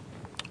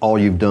all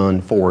you've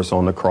done for us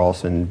on the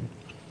cross and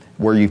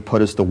where you've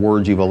put us, the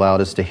words you've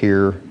allowed us to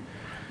hear,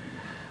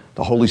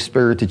 the Holy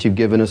Spirit that you've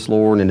given us,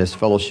 Lord, and this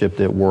fellowship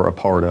that we're a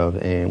part of.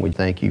 And we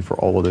thank you for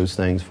all of those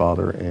things,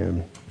 Father.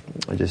 And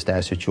I just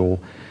ask that you'll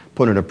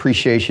put an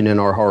appreciation in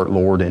our heart,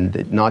 Lord, and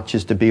that not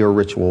just to be a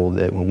ritual,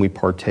 that when we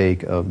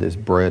partake of this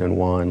bread and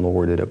wine,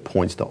 Lord, that it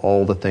points to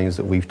all the things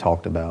that we've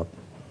talked about.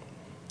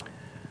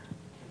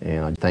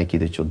 And I thank you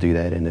that you'll do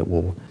that and that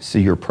we'll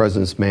see your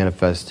presence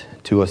manifest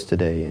to us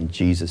today. In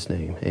Jesus'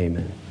 name,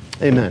 amen.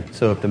 Amen.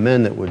 So if the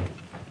men that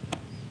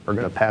are going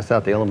to pass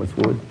out the elements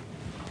would.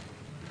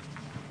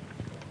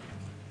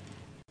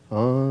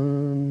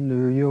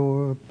 under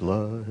your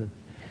blood,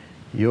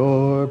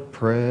 your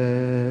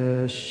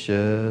precious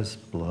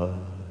blood.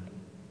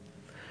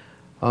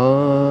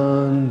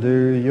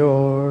 Under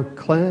your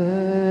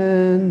cleansing,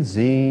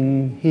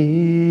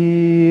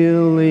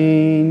 healing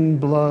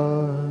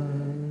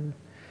blood,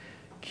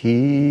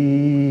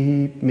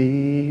 keep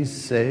me,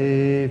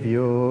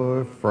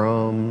 Savior,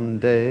 from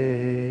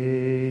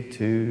day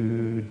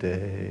to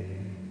day.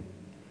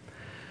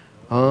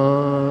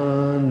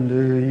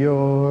 Under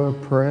your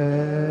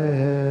precious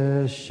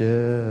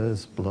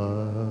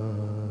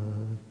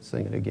blood.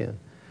 Sing it again.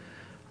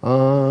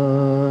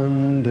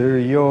 Under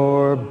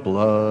your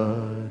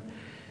blood,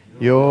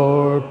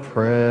 your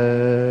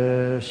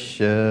precious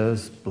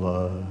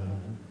blood.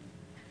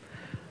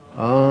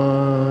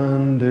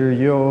 Under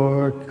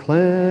your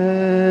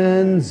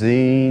cleansing,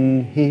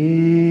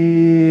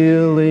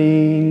 healing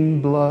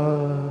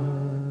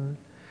blood,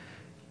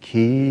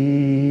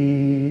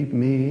 keep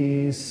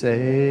me,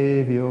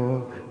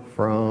 Savior,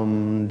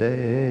 from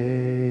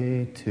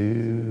day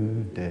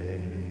to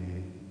day.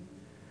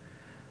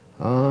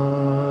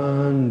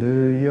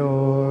 Under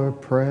your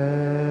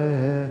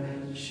precious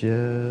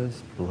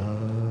blood.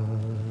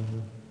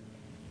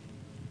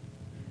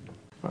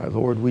 All right,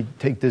 Lord, we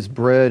take this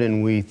bread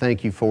and we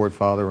thank you for it,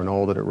 Father, and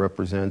all that it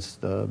represents,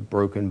 the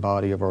broken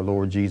body of our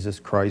Lord Jesus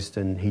Christ.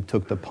 And he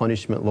took the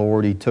punishment,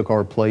 Lord. He took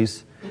our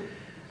place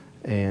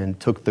and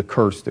took the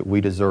curse that we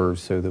deserve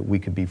so that we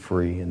could be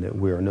free and that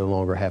we are no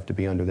longer have to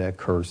be under that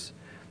curse.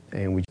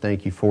 And we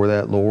thank you for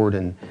that, Lord.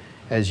 And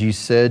as you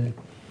said,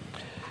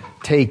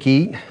 take,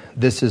 eat.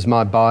 This is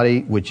my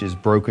body, which is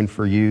broken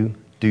for you.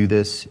 Do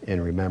this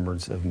in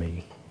remembrance of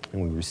me.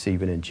 And we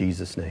receive it in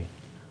Jesus' name.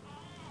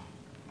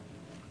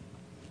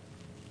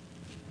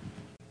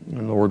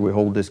 And Lord, we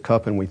hold this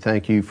cup and we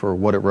thank you for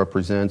what it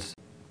represents,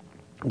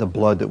 the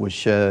blood that was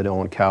shed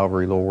on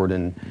Calvary, Lord,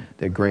 and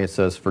that grants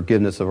us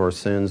forgiveness of our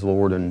sins,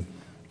 Lord, and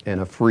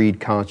a freed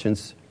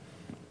conscience,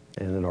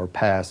 and that our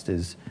past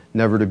is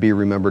never to be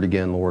remembered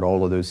again, Lord.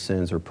 All of those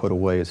sins are put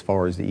away as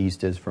far as the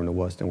east is from the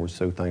west, and we're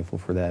so thankful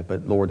for that.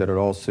 But Lord, that it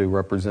also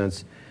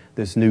represents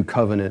this new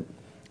covenant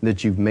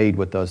that you've made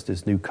with us,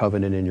 this new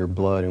covenant in your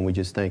blood, and we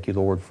just thank you,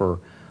 Lord, for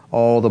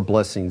all the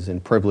blessings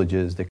and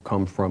privileges that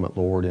come from it,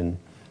 Lord, and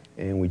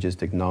we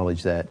just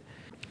acknowledge that.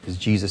 As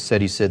Jesus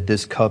said, he said,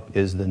 this cup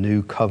is the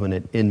new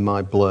covenant in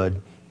my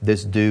blood.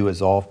 This do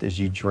as oft as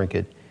you drink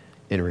it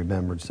in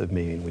remembrance of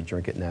me. And we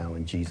drink it now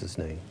in Jesus'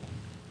 name.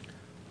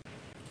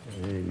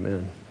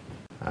 Amen.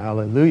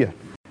 Hallelujah.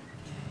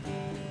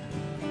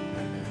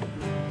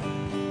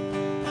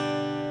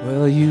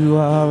 Well, you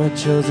are a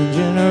chosen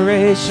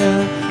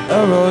generation,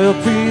 a royal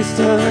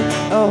priesthood,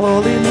 a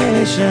holy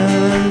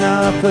nation,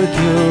 a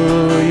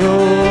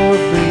peculiar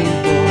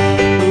people,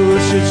 who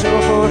should show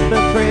forth the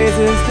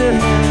praises to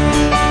him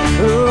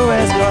who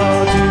has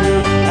called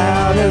you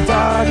out of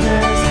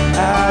darkness,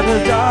 out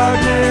of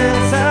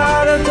darkness,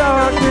 out of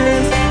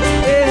darkness,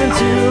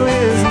 into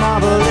his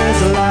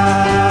marvelous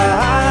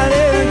light,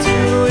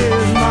 into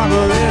his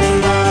marvelous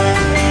light.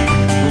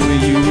 For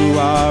you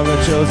are a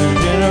chosen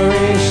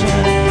generation,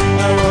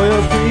 a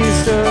royal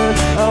priesthood,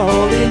 a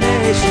holy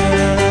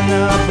nation,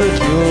 a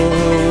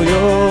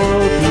peculiar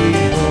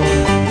people,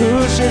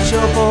 who should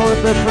show forth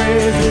the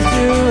praises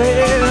to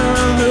him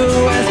who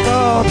has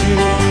called you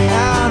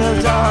out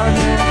of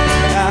darkness,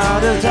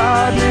 out of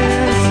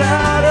darkness,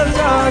 out of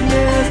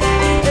darkness,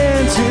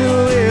 into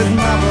his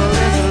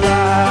marvelous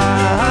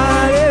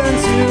light,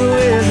 into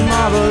his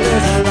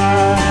marvelous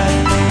light.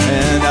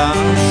 And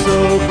I'm so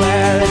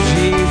glad that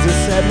Jesus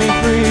set me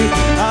free.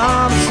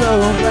 I'm so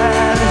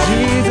glad that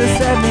Jesus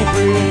set me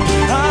free.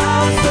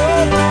 I'm so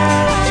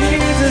glad that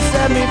Jesus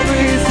set me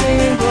free.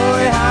 Singing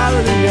glory,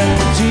 hallelujah.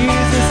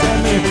 Jesus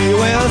set me free.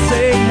 Well,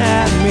 Satan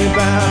had me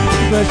bound,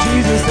 but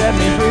Jesus set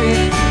me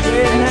free.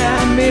 Satan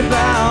had me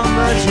bound,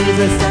 but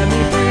Jesus set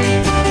me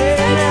free.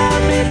 Satan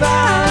had me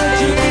bound,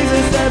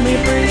 Jesus set me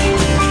free.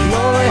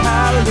 Glory,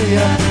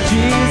 hallelujah.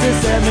 Jesus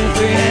set me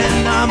free.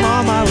 And I'm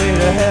on my way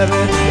to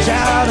heaven,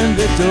 shouting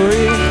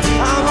victory.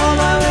 I'm on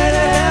my way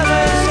to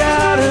heaven,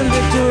 shouting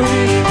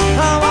victory.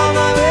 I'm on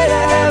my way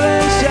to heaven,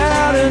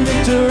 shouting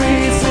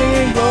victory.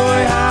 Singing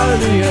glory,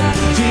 hallelujah.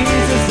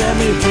 Jesus set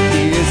me free.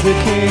 He is the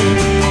King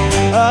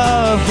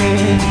of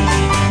kings.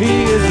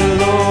 He is the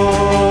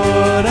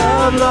Lord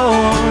of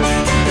lords.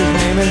 His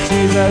name is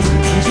Jesus,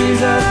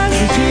 Jesus,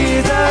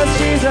 Jesus,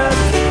 Jesus.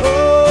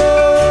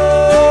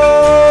 Oh,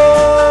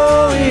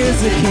 he is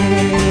the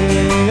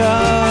King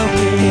of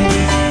kings.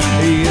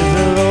 He is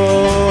the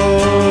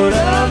Lord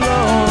of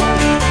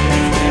lords.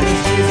 His name is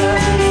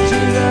Jesus,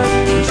 Jesus,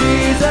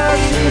 Jesus,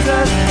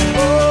 Jesus.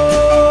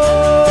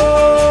 Oh,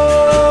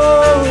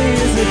 he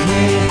is the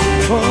King.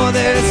 Oh,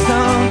 there's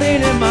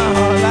something in my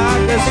heart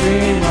like a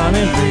stream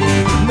running free.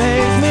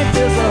 Makes me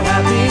feel so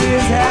happy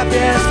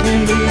as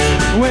can be.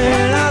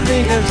 When I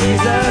think of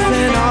Jesus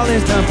and all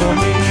he's done for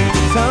me.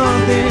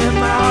 Something in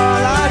my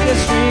heart like a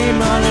stream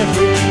running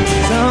free.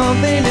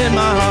 Something in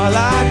my heart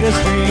like a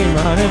stream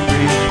running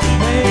free.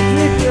 Makes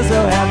me feel so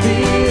happy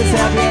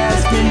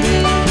as can be.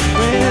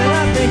 When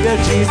I think of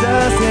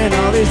Jesus and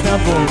all he's He's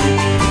done for me.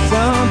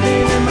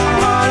 Something in my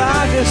heart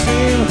I can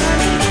scream.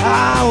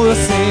 I will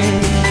sing,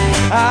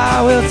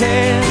 I will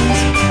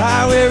dance,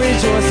 I will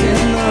rejoice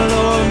in the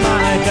Lord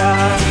my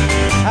God.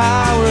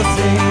 I will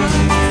sing,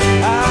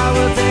 I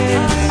will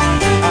dance,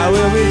 I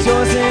will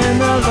rejoice in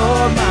the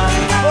Lord my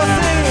God.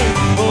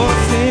 Oh,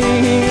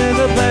 singing is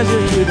a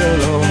pleasure to the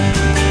Lord,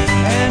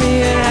 and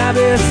He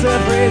inhabits the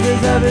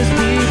praises of His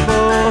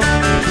people.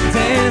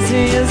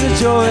 Dancing is a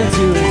joy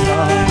to His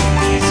heart.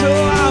 So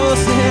I will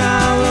sing,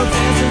 I will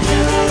dance unto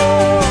the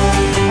Lord.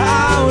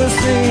 I will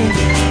sing,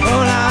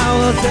 and I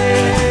will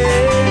sing,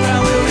 I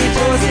will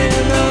rejoice in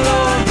the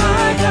Lord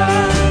my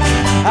God.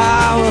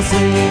 I will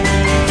sing,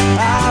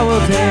 I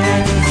will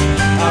dance,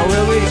 I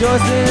will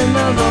rejoice in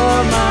the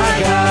Lord my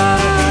God.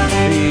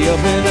 He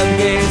opened up the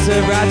gates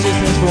of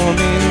righteousness for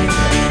me.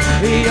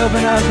 He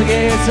opened up the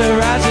gates of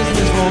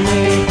righteousness for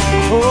me.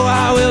 Oh,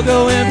 I will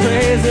go and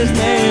praise His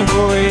name,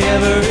 for He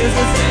ever is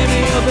the same.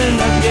 He opened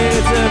up the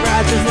gates of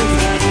righteousness.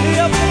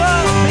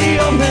 He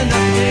opened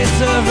up the gates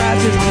of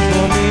righteousness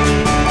for me.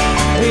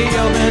 He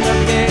opened up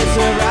the gates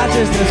of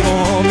righteousness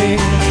for me.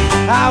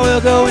 I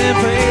will go and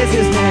praise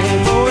His name,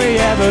 for He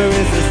ever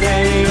is the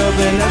same. He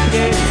opened up the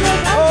gates.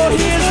 Oh,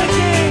 He is the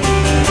King.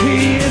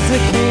 He is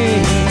the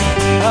King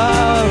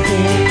of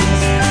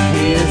kings.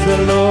 He is the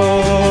Lord